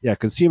yeah,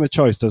 consumer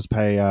choice does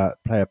play a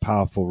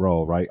powerful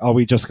role, right? Are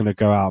we just going to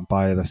go out and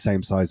buy the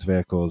same size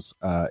vehicles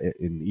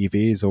in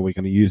EVs, or are we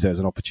going to use it as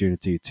an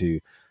opportunity to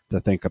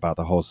think about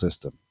the whole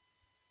system?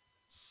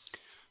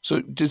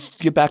 So just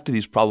get back to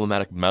these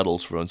problematic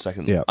metals for 1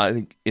 second. Yeah. I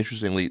think,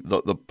 interestingly,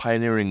 the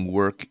pioneering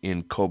work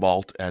in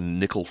cobalt and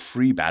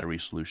nickel-free battery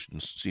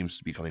solutions seems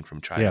to be coming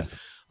from China. Yes.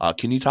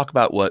 Can you talk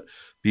about what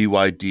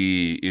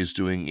BYD is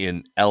doing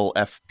in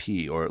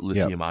LFP, or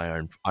lithium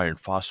iron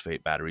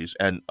phosphate batteries,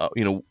 and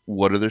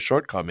what are their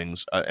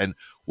shortcomings, and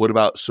what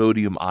about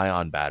sodium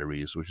ion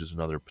batteries, which is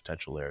another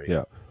potential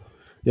area?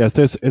 Yeah.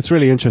 So it's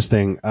really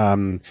interesting.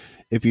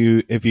 If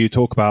you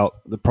talk about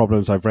the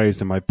problems I've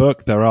raised in my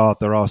book, there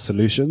are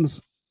solutions,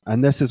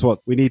 and this is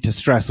what we need to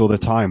stress all the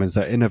time: is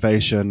that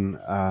innovation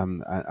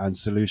and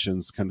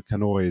solutions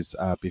can always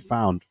be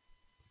found,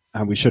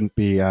 and we shouldn't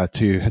be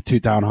too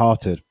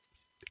downhearted.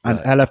 And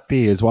right.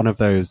 LFP is one of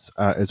those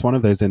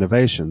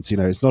innovations.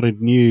 It's not a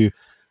new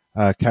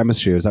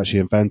chemistry. It was actually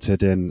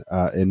invented in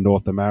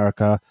North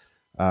America.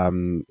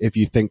 If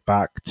you think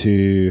back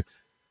to,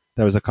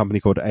 there was a company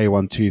called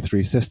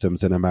A123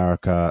 Systems in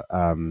America,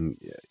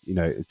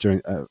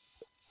 during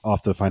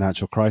after the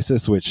financial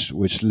crisis,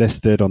 which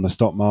listed on the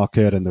stock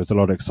market, and there was a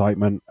lot of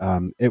excitement.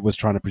 It was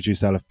trying to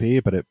produce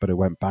LFP, but it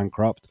went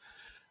bankrupt.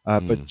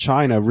 But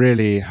China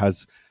really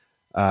has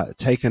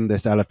taken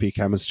this LFP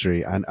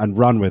chemistry and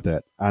run with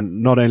it.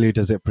 And not only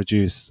does it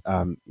produce,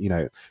 over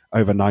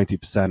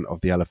 90% of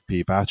the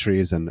LFP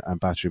batteries and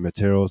battery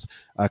materials,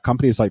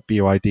 companies like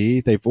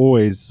BYD,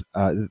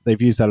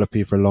 they've used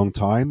LFP for a long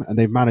time, and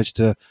they've managed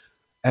to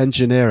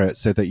engineer it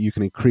so that you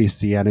can increase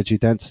the energy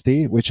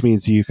density, which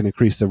means you can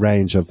increase the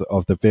range of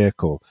the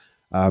vehicle.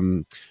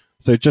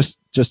 So just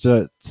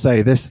to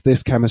say,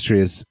 this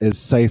chemistry is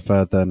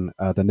safer than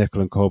the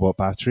nickel and cobalt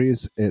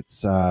batteries.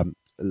 It's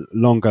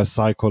longer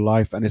cycle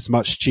life, and it's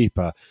much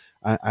cheaper.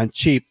 And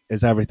cheap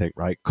is everything,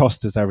 right?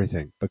 Cost is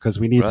everything, because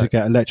we need to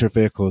get electric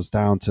vehicles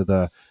down to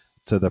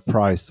the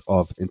price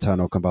of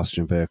internal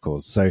combustion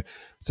vehicles. So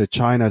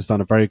China has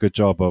done a very good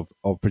job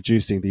of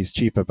producing these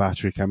cheaper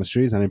battery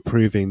chemistries and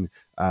improving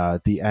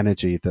the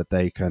energy that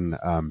they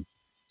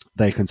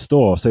can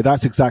store. So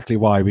that's exactly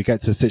why we get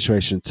to a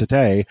situation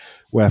today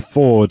where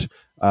Ford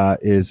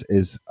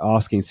is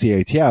asking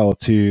CATL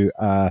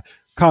to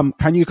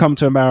can you come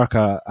to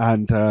America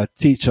and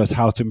teach us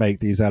how to make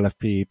these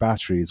LFP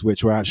batteries,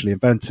 which were actually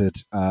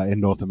invented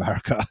in North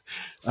America?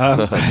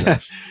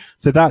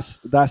 So that's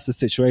the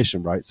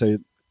situation, right? So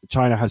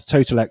China has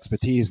total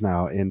expertise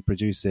now in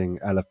producing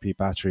LFP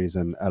batteries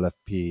and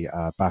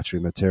LFP battery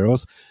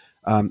materials.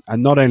 And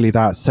not only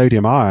that,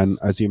 sodium ion,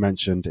 as you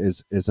mentioned,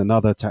 is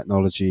another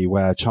technology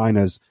where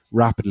China's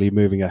rapidly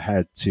moving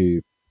ahead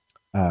to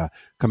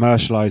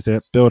commercialize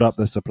it, build up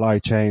the supply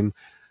chain,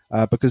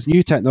 because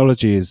new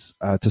technologies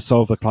to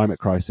solve the climate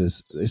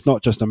crisis, it's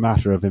not just a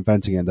matter of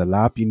inventing it in the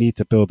lab. You need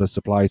to build a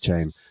supply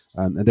chain.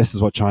 And this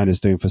is what China is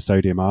doing for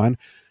sodium ion.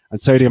 And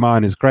sodium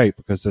ion is great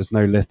because there's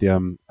no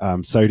lithium.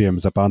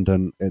 Sodium's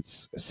abundant.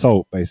 It's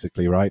salt,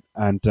 basically, right?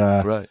 And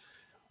Right.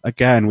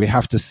 again, we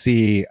have to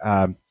see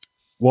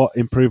what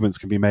improvements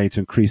can be made to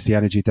increase the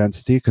energy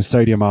density, because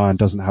sodium ion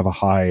doesn't have a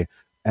high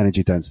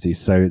energy density.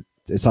 So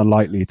it's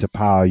unlikely to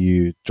power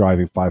you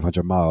driving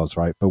 500 miles,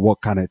 right? But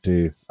what can it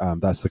do?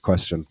 That's the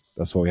question.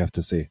 That's what we have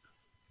to see.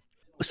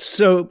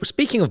 So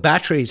speaking of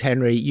batteries,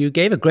 Henry, you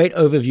gave a great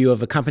overview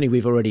of a company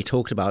we've already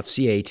talked about,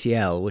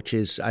 CATL, which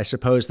is, I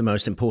suppose, the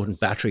most important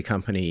battery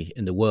company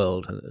in the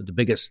world, the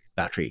biggest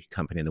battery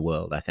company in the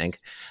world, I think.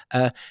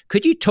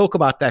 Could you talk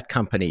about that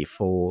company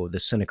for the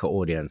Sinica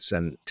audience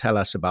and tell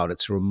us about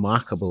its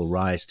remarkable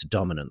rise to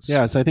dominance?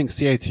 Yeah, so I think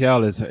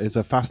CATL is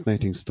a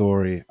fascinating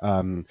story.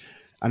 And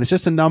it's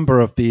just a number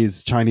of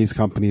these Chinese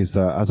companies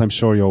that, as I'm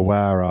sure you're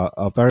aware,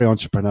 are very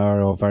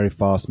entrepreneurial, very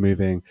fast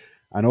moving,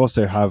 and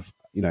also have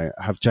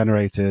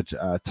generated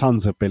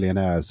tons of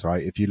billionaires,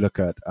 right? If you look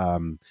at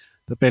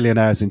the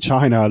billionaires in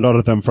China, a lot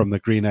of them from the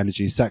green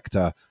energy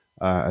sector,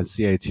 and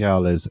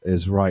CATL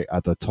is right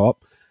at the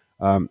top.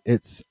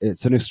 It's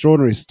an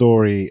extraordinary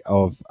story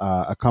of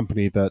a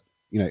company that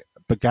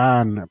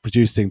began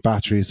producing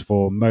batteries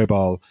for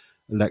mobile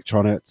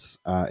electronics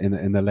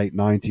in the late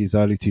 90s,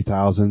 early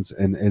 2000s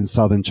in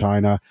southern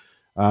China.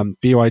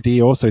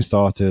 BYD also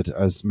started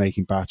as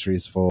making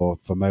batteries for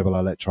mobile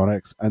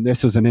electronics. And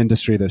this was an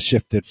industry that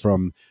shifted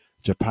from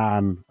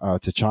Japan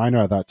to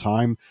China at that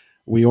time.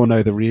 We all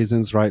know the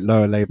reasons, right?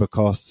 Lower labor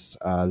costs,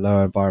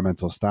 lower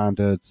environmental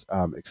standards,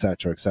 et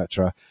cetera, et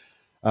cetera.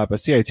 But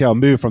CATL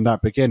moved from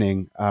that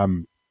beginning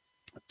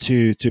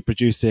to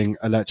producing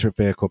electric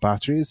vehicle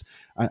batteries.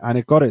 And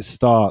it got its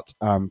start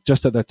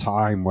just at the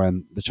time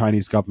when the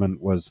Chinese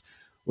government was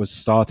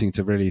starting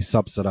to really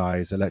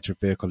subsidize electric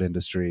vehicle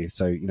industry.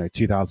 So,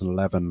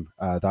 2011,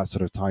 that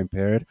sort of time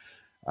period,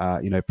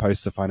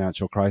 post the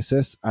financial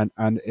crisis.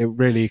 And it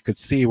really could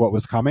see what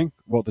was coming,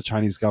 what the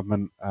Chinese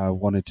government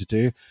wanted to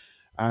do.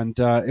 And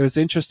it was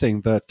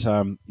interesting that,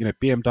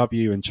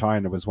 BMW in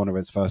China was one of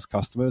its first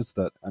customers,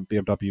 and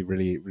BMW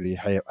really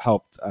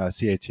helped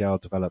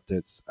CATL develop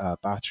its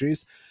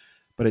batteries.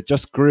 But it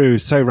just grew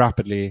so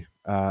rapidly,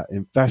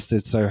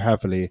 invested so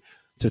heavily,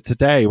 to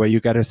today, where you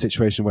get a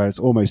situation where it's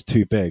almost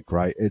too big,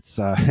 right? It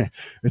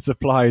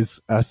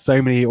supplies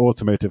so many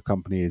automotive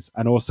companies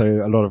and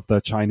also a lot of the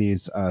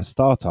Chinese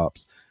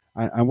startups.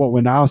 And what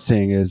we're now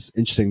seeing is,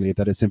 interestingly,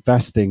 that it's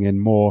investing in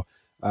more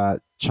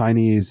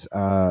Chinese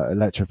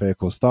electric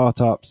vehicle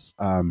startups.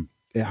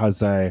 It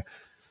has a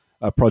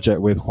project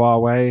with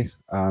Huawei,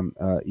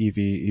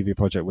 EV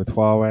project with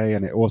Huawei,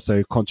 and it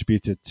also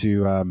contributed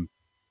to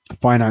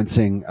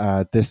financing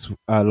this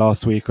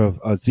last week of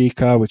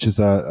Zeekr, which is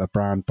a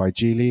brand by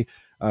Geely.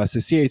 So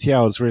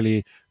CATL has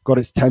really got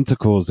its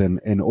tentacles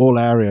in all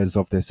areas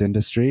of this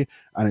industry,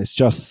 and it's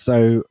just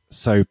so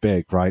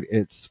big, right?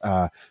 It's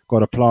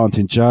got a plant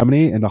in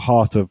Germany, in the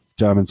heart of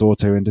Germany's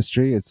auto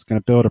industry. It's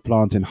going to build a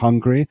plant in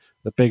Hungary,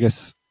 the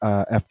biggest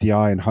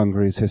FDI in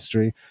Hungary's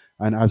history.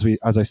 And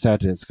as I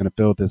said, it's going to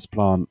build this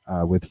plant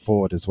with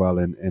Ford as well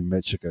in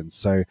Michigan.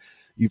 So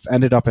you've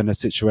ended up in a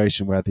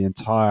situation where the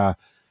entire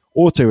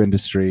auto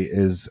industry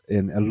is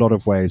in a lot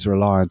of ways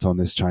reliant on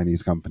this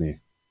Chinese company.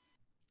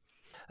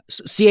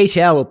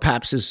 CATL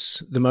perhaps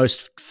is the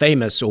most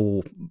famous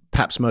or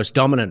perhaps most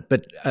dominant,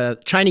 but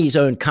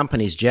Chinese-owned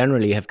companies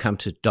generally have come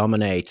to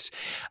dominate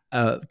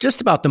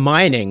just about the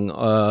mining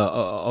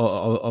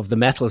of the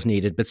metals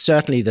needed, but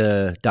certainly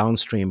the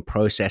downstream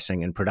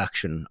processing and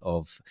production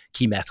of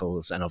key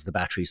metals and of the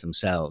batteries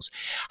themselves.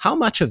 How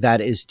much of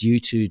that is due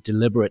to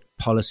deliberate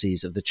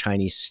policies of the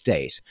Chinese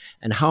state,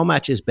 and how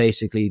much is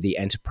basically the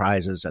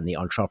enterprises and the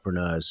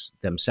entrepreneurs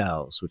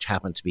themselves, which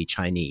happen to be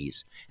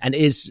Chinese? And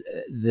is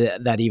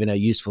that even a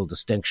useful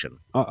distinction?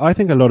 I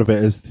think a lot of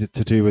it is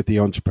to do with the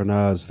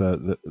entrepreneurs,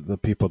 the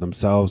people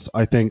themselves.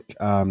 I think,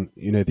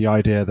 the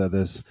idea that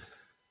there's,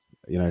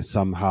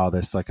 somehow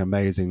this like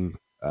amazing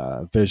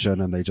vision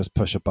and they just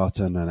push a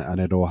button and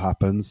it all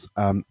happens.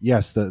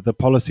 Yes, the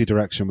policy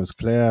direction was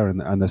clear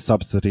and the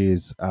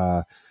subsidies,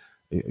 were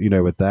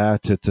there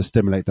to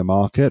stimulate the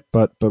market.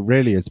 But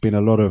really, it's been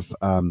a lot of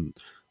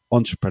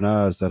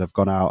entrepreneurs that have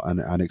gone out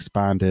and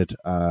expanded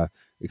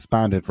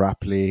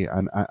rapidly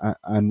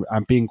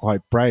and being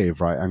quite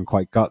brave, right, and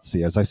quite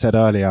gutsy. As I said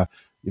earlier,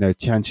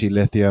 Tianqi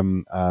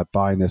Lithium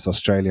buying this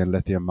Australian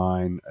lithium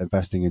mine,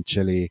 investing in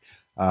Chile,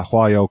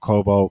 Huayou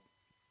Cobalt.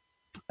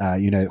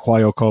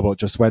 Huayou Cobalt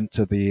just went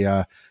to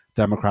the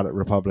Democratic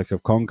Republic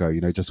of Congo.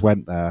 Just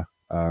went there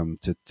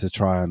to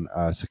try and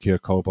secure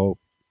cobalt.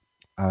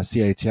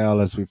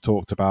 CATL, as we've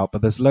talked about,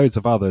 but there's loads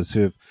of others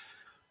who've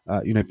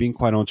been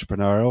quite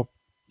entrepreneurial.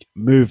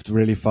 moved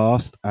really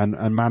fast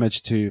and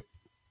managed to,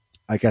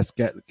 I guess,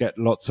 get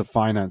lots of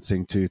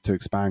financing to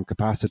expand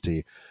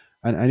capacity.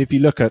 And if you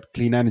look at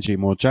clean energy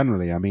more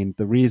generally, I mean,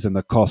 the reason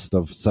the cost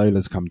of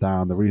solar's come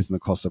down, the reason the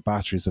cost of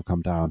batteries have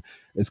come down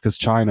is because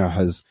China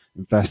has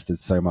invested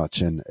so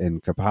much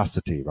in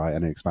capacity, right,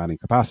 and expanding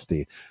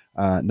capacity.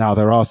 Now,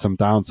 there are some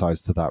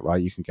downsides to that,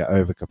 right? You can get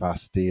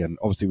overcapacity. And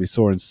obviously, we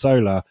saw in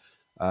solar,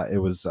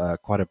 it was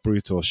quite a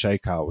brutal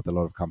shakeout with a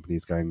lot of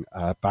companies going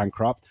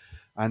bankrupt.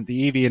 And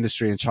the EV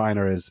industry in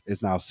China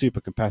is now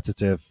super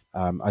competitive.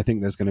 I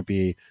think there's going to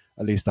be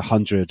at least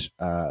 100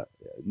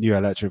 new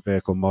electric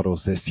vehicle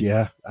models this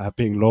year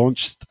being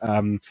launched.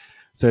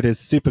 So it is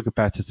super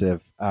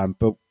competitive.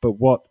 But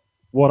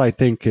what I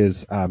think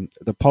is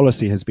the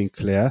policy has been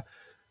clear.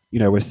 You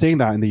know, we're seeing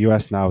that in the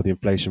US now with the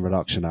Inflation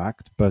Reduction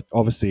Act, but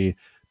obviously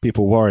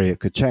people worry it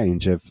could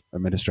change if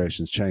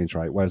administrations change,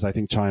 right? Whereas I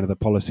think China, the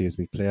policy has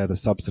been clear, the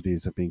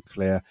subsidies have been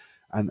clear,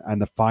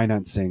 and the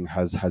financing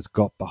has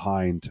got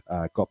behind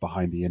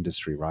the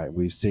industry, right?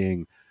 We've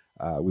seen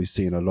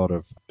a lot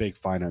of big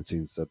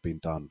financings that have been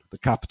done. The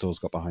capital's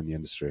got behind the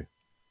industry.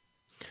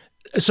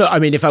 So, I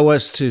mean, if I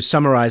was to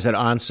summarize that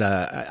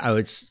answer, I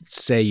would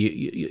say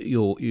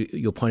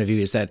your point of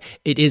view is that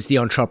it is the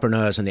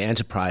entrepreneurs and the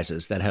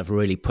enterprises that have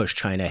really pushed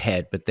China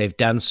ahead, but they've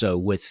done so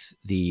with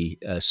the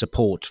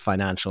support,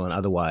 financial and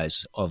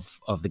otherwise, of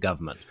the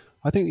government.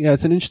 I think, yeah,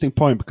 it's an interesting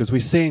point because we're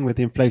seeing with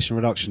the Inflation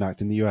Reduction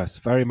Act in the US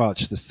very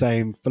much the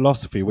same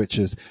philosophy, which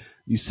is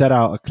you set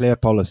out a clear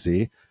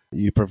policy,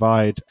 you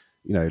provide,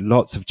 you know,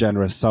 lots of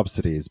generous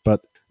subsidies,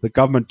 but the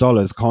government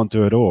dollars can't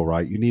do it all,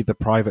 right? You need the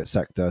private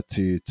sector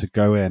to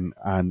go in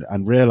and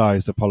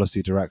realize the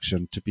policy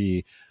direction to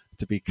be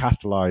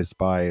catalyzed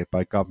by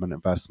government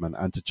investment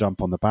and to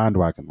jump on the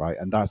bandwagon, right?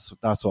 And that's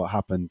what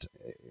happened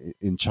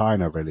in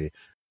China, really.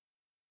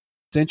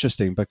 It's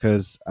interesting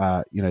because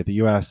you know, the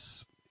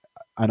US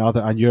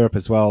and Europe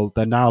as well,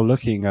 they're now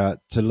looking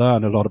to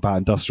learn a lot about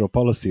industrial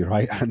policy,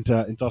 right? And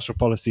industrial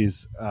policy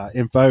is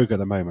in vogue at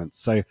the moment.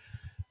 So,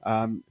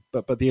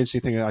 but the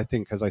interesting thing, I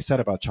think, as I said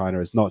about China,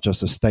 is not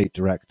just a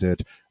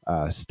state-directed,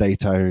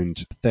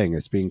 state-owned thing.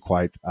 It's been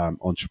quite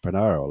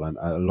entrepreneurial and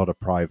a lot of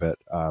private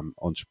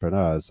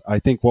entrepreneurs. I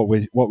think what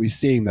we're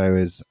seeing though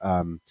is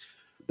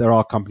there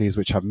are companies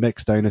which have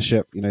mixed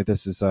ownership. You know,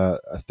 this is a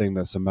thing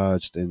that's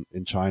emerged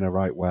in China,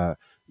 right, where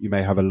you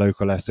may have a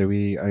local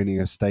SOE owning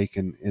a stake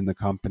in the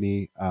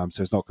company.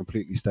 So it's not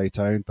completely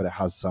state-owned, but it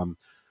has some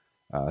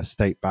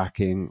state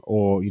backing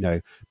or, you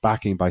know,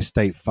 backing by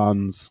state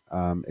funds,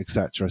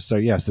 etc. So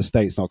yes, the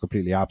state's not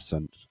completely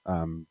absent,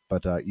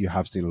 but you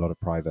have seen a lot of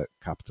private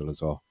capital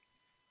as well.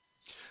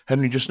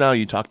 Henry, just now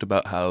you talked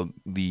about how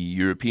the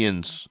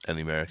Europeans and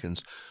the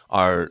Americans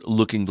are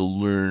looking to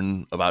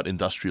learn about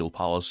industrial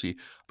policy.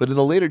 But in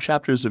the later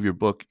chapters of your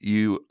book,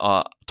 you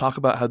talk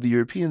about how the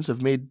Europeans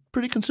have made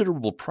pretty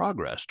considerable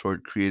progress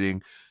toward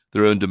creating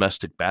their own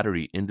domestic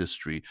battery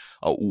industry.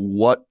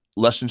 What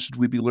lessons should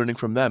we be learning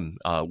from them?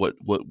 What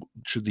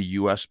should the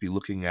U.S. be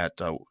looking at?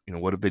 You know,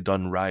 what have they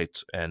done right,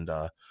 and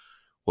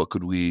what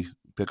could we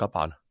pick up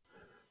on?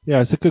 Yeah,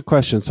 it's a good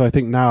question. So I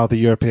think now the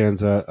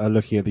Europeans are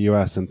looking at the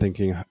US and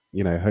thinking,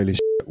 you know, holy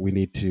shit, we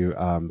need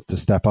to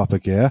step up a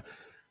gear.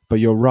 But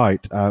you're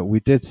right.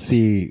 We did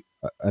see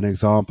an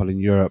example in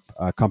Europe,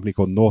 a company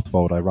called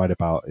Northvolt I write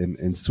about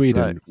in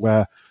Sweden, right,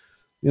 where,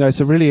 you know,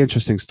 it's a really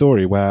interesting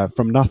story where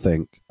from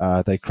nothing,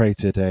 they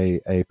created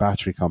a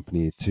battery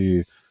company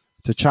to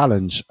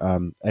challenge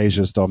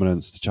Asia's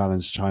dominance, to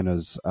challenge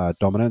China's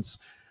dominance.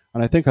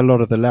 And I think a lot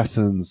of the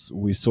lessons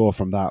we saw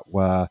from that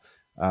were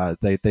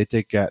they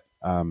did get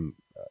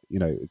you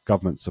know,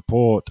 government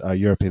support,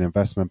 European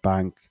Investment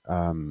Bank,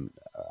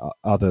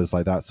 others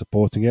like that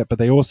supporting it, but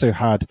they also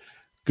had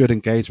good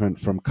engagement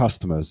from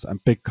customers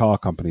and big car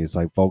companies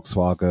like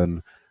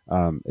Volkswagen,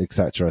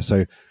 etc.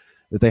 So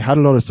they had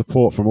a lot of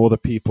support from all the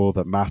people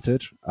that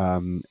mattered,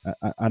 and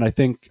I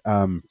think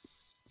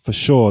for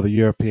sure the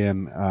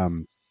European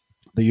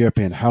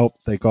help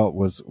they got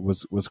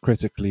was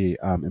critically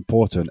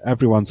important.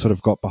 Everyone sort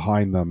of got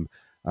behind them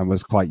and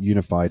was quite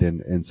unified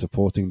in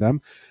supporting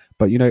them.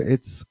 But, you know,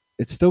 it's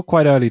still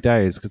quite early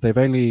days because they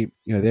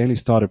only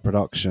started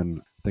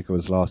production, I think it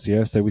was last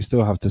year. So we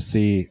still have to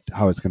see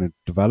how it's going to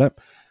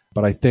develop.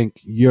 But I think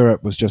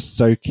Europe was just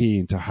so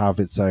keen to have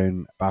its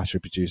own battery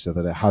producer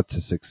that it had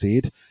to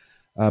succeed.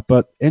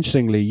 But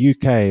interestingly,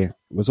 UK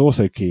was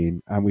also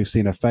keen, and we've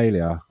seen a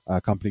failure. A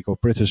company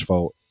called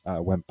Britishvolt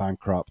went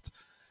bankrupt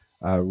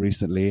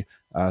recently.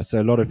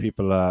 So a lot of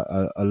people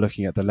are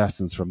looking at the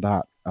lessons from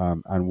that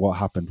and what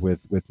happened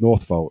with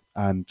Northvolt.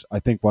 And I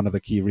think one of the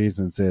key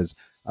reasons is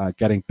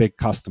getting big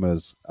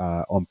customers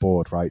on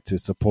board, right, to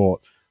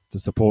support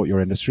your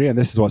industry. And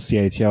this is what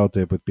CATL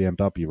did with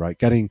BMW, right?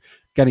 Getting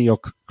your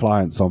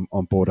clients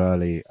on board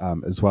early,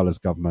 as well as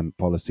government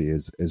policy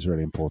is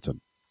really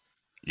important.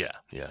 Yeah,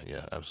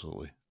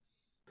 absolutely.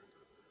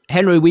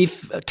 Henry,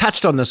 we've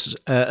touched on this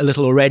a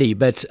little already,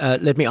 but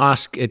let me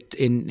ask it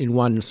in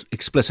one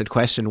explicit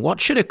question. What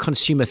should a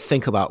consumer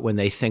think about when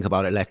they think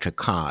about electric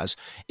cars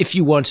if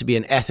you want to be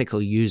an ethical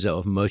user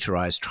of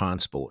motorized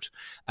transport?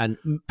 And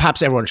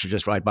perhaps everyone should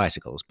just ride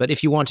bicycles, but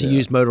if you want to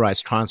use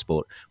motorized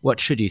transport, what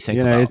should you think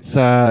about? It's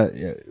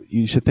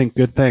you should think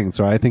good things,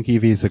 right? I think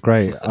EVs are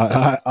great.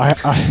 I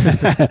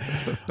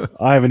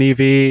have an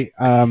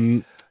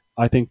EV.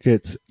 I think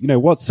it's,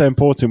 what's so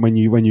important when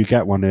you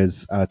get one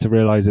is to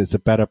realize it's a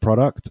better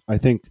product. I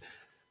think,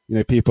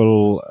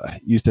 people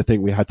used to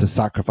think we had to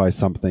sacrifice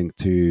something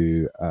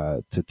to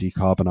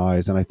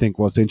decarbonize. And I think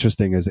what's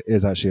interesting is it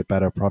is actually a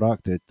better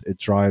product. It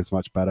drives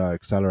much better,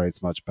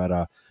 accelerates much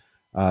better.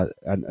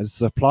 And as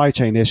supply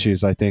chain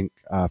issues, I think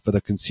for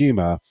the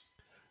consumer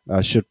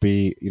should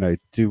be,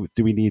 do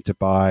we need to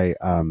buy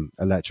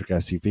electric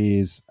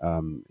SUVs,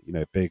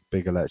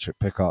 big electric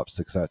pickups,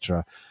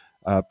 etc.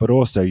 But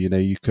also,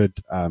 you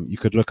could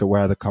look at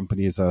where the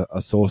companies are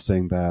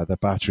sourcing their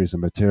batteries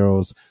and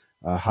materials,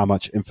 how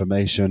much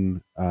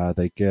information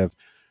they give.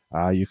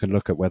 You can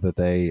look at whether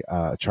they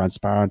are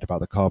transparent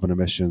about the carbon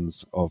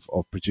emissions of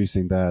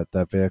producing their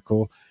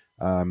vehicle.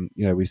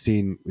 We've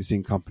seen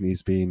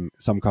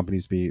some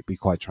companies be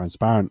quite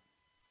transparent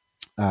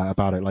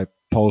about it, like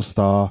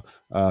Polestar,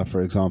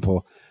 for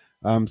example.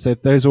 So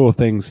those are all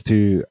things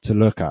to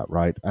look at,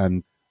 right?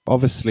 And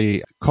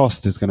obviously,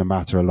 cost is going to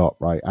matter a lot,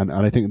 right? And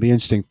I think the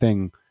interesting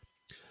thing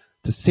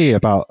to see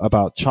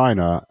about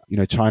China,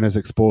 China's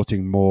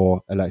exporting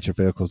more electric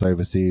vehicles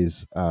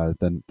overseas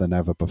than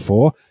ever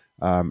before.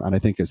 And I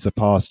think it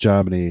surpassed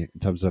Germany in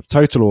terms of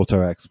total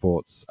auto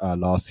exports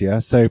last year.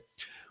 So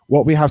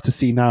what we have to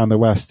see now in the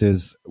West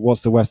is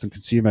what's the Western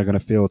consumer going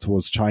to feel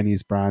towards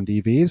Chinese brand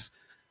EVs?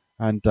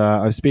 And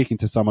I was speaking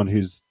to someone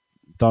who's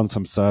done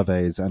some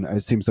surveys, and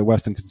it seems that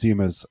Western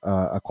consumers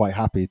are quite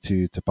happy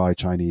to buy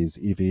Chinese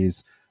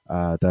EVs.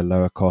 They're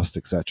lower cost,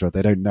 etc.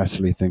 They don't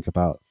necessarily think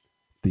about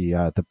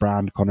the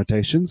brand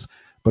connotations,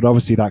 but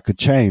obviously that could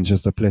change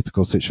as the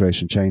political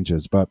situation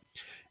changes. But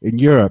in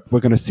Europe,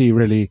 we're going to see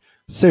really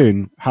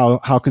soon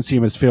how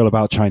consumers feel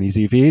about Chinese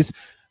EVs.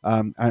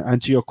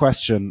 And to your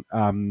question,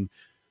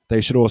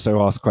 they should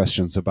also ask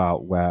questions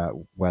about where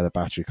the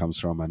battery comes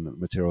from and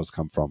materials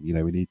come from. We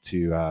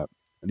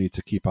need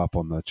to keep up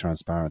on the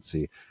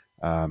transparency,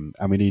 and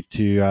we need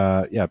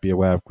to be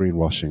aware of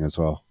greenwashing as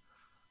well.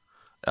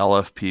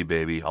 LFP,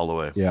 baby, all the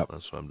way. Yeah,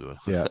 that's what I'm doing.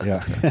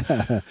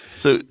 Yeah.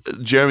 So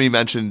Jeremy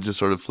mentioned just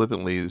sort of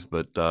flippantly,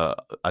 but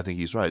I think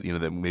he's right.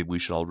 That maybe we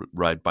should all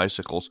ride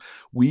bicycles.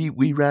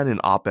 We ran an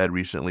op-ed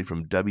recently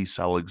from Debbie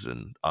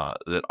Seligson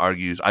that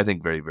argues, I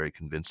think very, very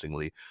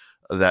convincingly,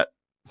 that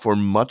for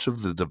much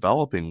of the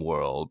developing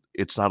world,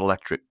 it's not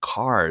electric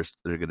cars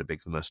that are going to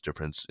make the most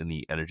difference in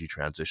the energy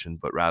transition,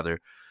 but rather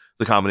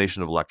the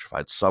combination of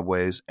electrified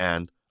subways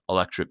and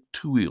electric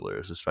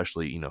two-wheelers,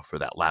 especially, for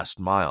that last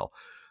mile.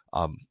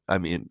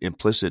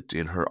 Implicit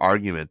in her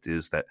argument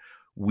is that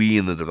we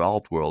in the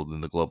developed world,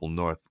 in the global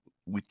north,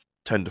 we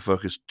tend to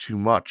focus too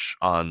much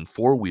on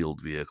four-wheeled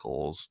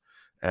vehicles,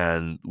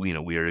 and we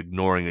are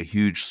ignoring a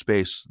huge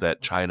space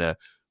that China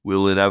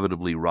will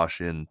inevitably rush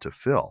in to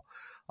fill.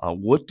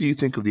 What do you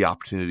think of the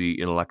opportunity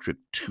in electric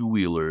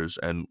two-wheelers,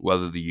 and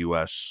whether the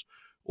U.S.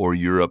 or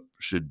Europe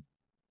should,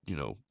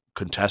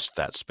 contest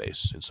that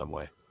space in some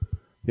way?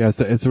 Yeah,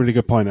 it's a really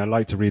good point. I'd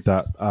like to read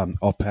that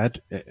op-ed.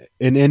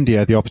 In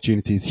India, the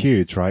opportunity is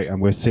huge, right?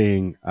 And we're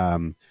seeing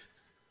some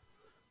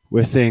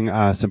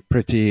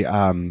pretty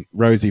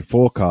rosy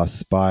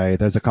forecasts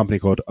there's a company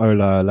called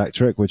Ola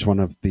Electric, which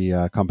one of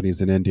the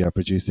companies in India are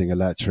producing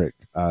electric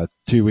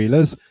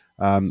two-wheelers.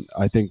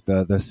 I think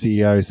the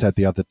CEO said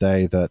the other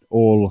day that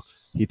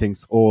he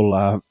thinks all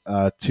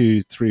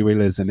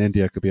 2-3-wheelers in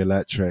India could be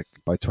electric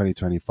by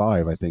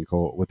 2025, I think,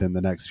 or within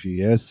the next few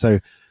years. So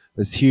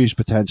there's huge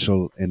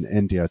potential in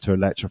India to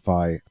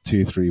electrify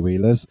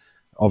 2-3-wheelers.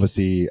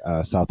 Obviously,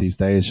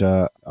 Southeast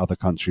Asia, other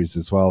countries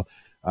as well.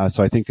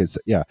 So I think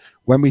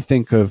when we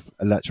think of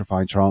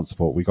electrifying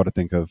transport, we got to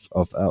think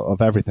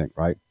of everything,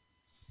 right?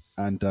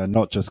 And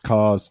not just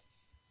cars,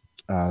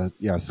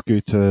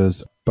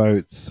 scooters,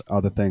 boats,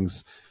 other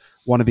things.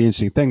 One of the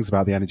interesting things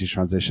about the energy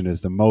transition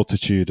is the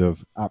multitude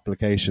of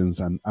applications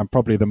and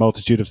probably the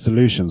multitude of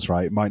solutions,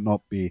 right? It might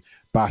not be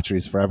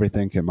batteries for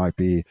everything. It might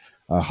be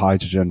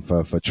hydrogen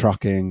for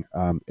trucking,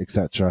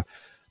 etc.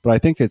 But I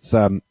think it's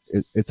a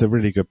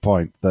really good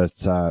point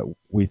that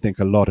we think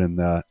a lot in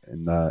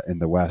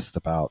the West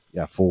about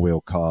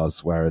four-wheel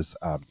cars, whereas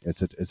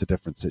it's a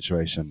different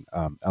situation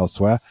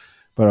elsewhere.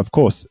 But of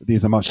course,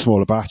 these are much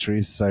smaller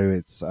batteries, so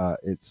it's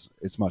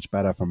much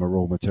better from a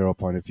raw material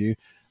point of view.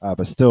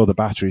 But still, the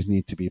batteries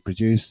need to be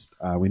produced.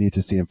 We need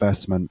to see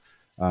investment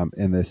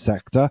in this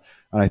sector.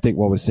 And I think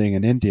what we're seeing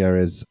in India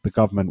is the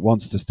government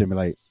wants to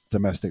stimulate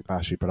domestic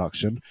battery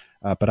production,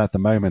 but at the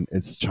moment,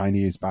 it's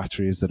Chinese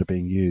batteries that are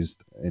being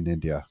used in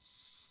India.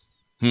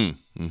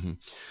 Mm-hmm.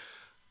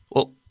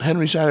 Well,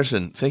 Henry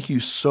Sanderson, thank you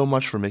so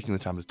much for making the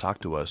time to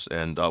talk to us.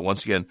 And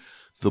once again,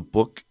 The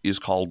book is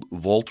called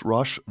Volt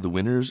Rush, The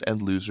Winners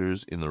and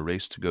Losers in the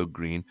Race to Go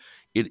Green.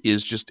 It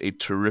is just a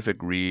terrific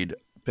read.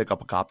 Pick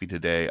up a copy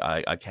today.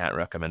 I can't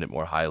recommend it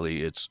more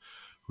highly. It's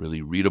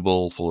really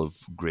readable, full of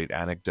great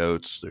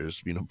anecdotes.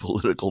 There's,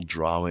 political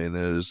drama in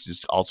there. There's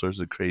just all sorts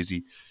of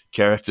crazy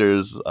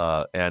characters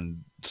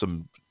and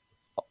some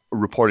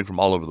reporting from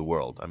all over the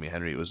world. I mean,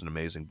 Henry, it was an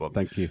amazing book.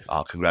 Thank you.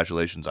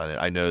 Congratulations on it.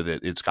 I know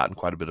that it's gotten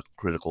quite a bit of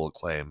critical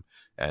acclaim,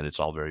 and it's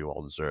all very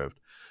well deserved.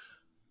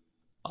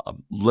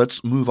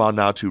 Let's move on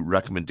now to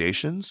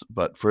recommendations.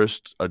 But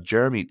first,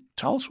 Jeremy,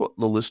 tell us what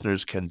the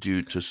listeners can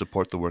do to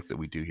support the work that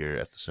we do here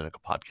at the Sinica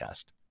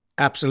Podcast.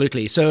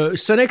 Absolutely. So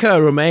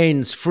Sinica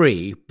remains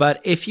free, but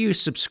if you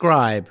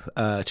subscribe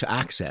to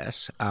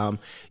Access,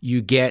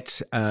 you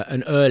get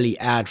an early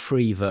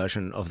ad-free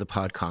version of the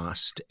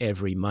podcast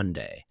every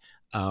Monday.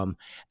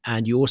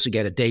 And you also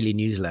get a daily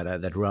newsletter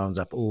that rounds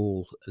up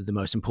all the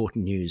most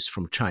important news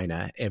from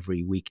China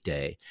every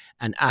weekday,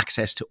 and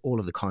access to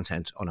all of the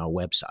content on our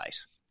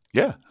website.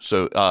 Yeah.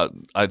 So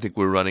I think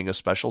we're running a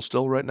special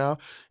still right now.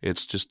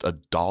 It's just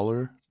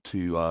 $1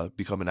 to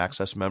become an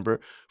Access member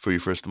for your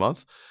first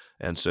month.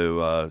 And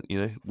so,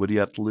 what do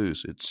you have to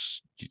lose?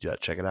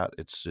 Check it out.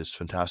 It's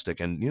fantastic.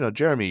 And,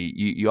 Jeremy,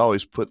 you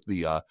always put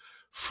the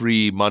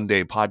free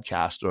Monday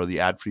podcast or the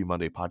ad-free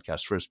Monday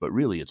podcast first, but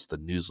really it's the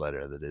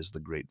newsletter that is the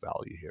great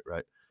value here,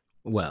 right?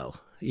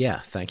 Well, yeah,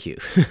 thank you.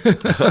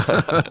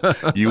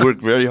 You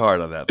work very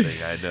hard on that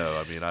thing. I know.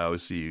 I mean, I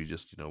always see you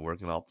just,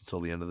 working up until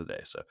the end of the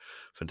day. So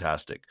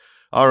fantastic.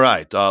 All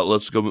right.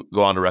 Let's go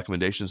on to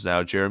recommendations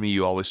now. Jeremy,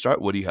 you always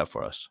start. What do you have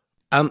for us?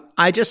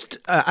 I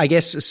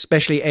guess,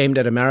 especially aimed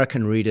at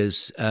American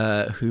readers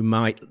who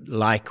might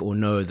like or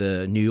know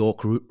the New York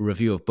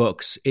Review of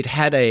Books. It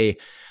had a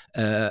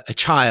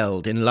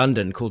child in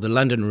London called the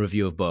London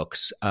Review of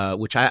Books,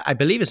 which I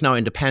believe is now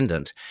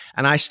independent.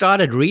 And I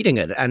started reading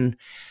it, and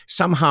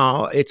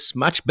somehow it's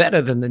much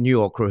better than the New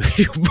York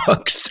Review of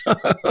Books.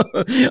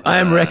 I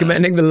am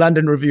recommending the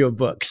London Review of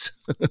Books.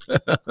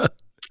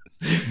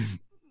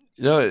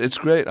 It's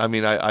great. I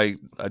mean, I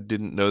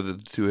didn't know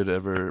that the two had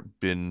ever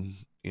been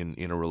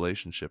in a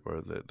relationship, or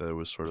that there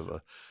was sort of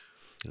a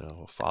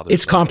father.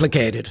 It's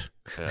complicated.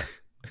 Yeah,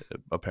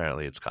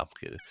 apparently it's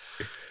complicated.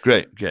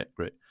 Great.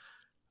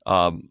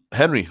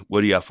 Henry,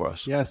 what do you have for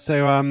us? Yeah,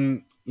 so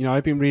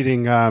I've been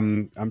reading.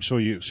 I'm sure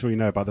you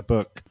know about the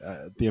book,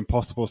 The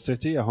Impossible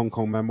City, a Hong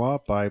Kong memoir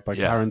by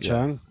Karen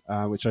Cheung,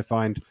 which I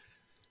find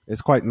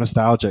is quite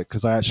nostalgic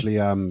because I actually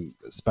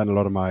spent a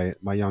lot of my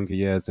younger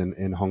years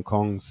in Hong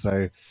Kong,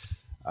 so.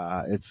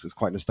 It's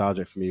quite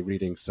nostalgic for me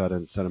reading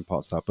certain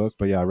parts of that book,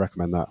 but yeah, I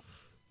recommend that.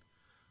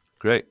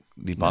 Great.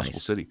 The Impossible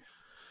City.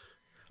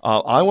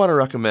 I want to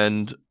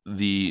recommend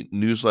the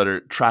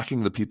newsletter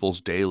Tracking the People's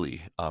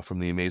Daily from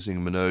the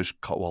amazing Manoj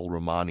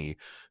Kawalramani,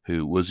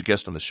 who was a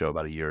guest on the show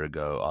about a year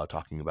ago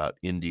talking about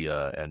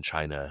India and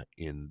China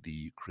in the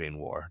Ukraine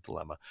war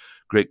dilemma.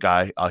 Great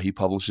guy. He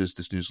publishes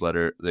this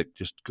newsletter that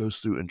just goes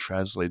through and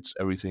translates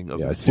everything.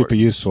 It's super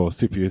useful.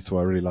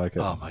 I really like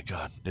it. Oh my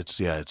God.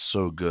 It's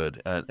so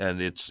good.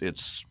 And it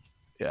saves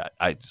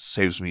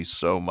me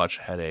so much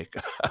headache.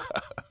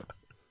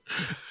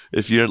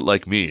 If you're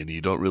like me and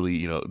you don't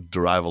really,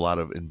 derive a lot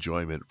of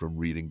enjoyment from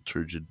reading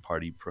turgid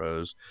party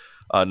prose.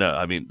 No,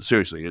 I mean,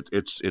 seriously,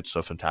 it's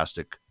a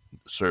fantastic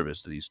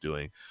service that he's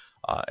doing.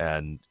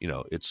 And,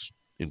 it's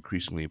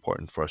increasingly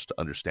important for us to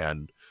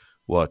understand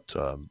what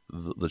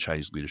the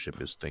Chinese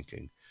leadership is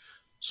thinking.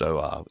 So,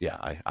 I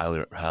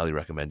highly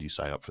recommend you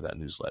sign up for that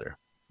newsletter.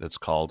 It's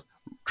called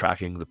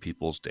Tracking the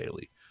People's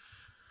Daily.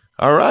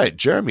 All right,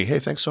 Jeremy. Hey,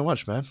 thanks so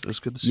much, man. It was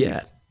good to see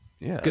you.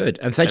 Yeah. Good.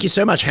 And thank you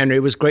so much, Henry.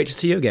 It was great to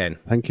see you again.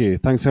 Thank you.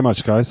 Thanks so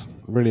much, guys. I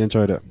really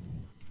enjoyed it.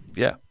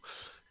 Yeah.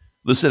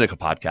 The Sinica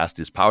Podcast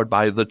is powered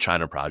by The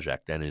China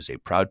Project and is a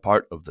proud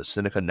part of the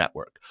Sinica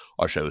Network.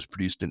 Our show is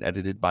produced and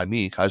edited by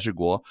me, Kaiser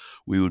Kuo.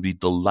 We would be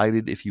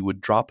delighted if you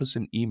would drop us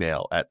an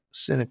email at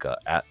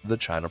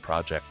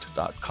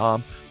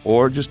sinica@thechinaproject.com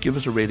or just give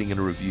us a rating and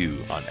a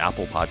review on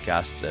Apple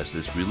Podcasts, as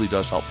this really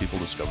does help people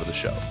discover the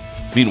show.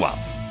 Meanwhile,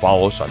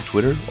 follow us on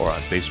Twitter or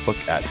on Facebook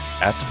at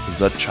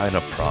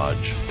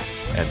 @thechinaproj.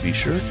 And be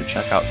sure to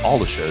check out all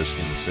the shows in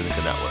the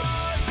Sinica Network.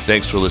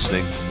 Thanks for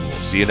listening.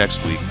 We'll see you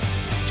next week.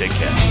 Take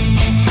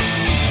care.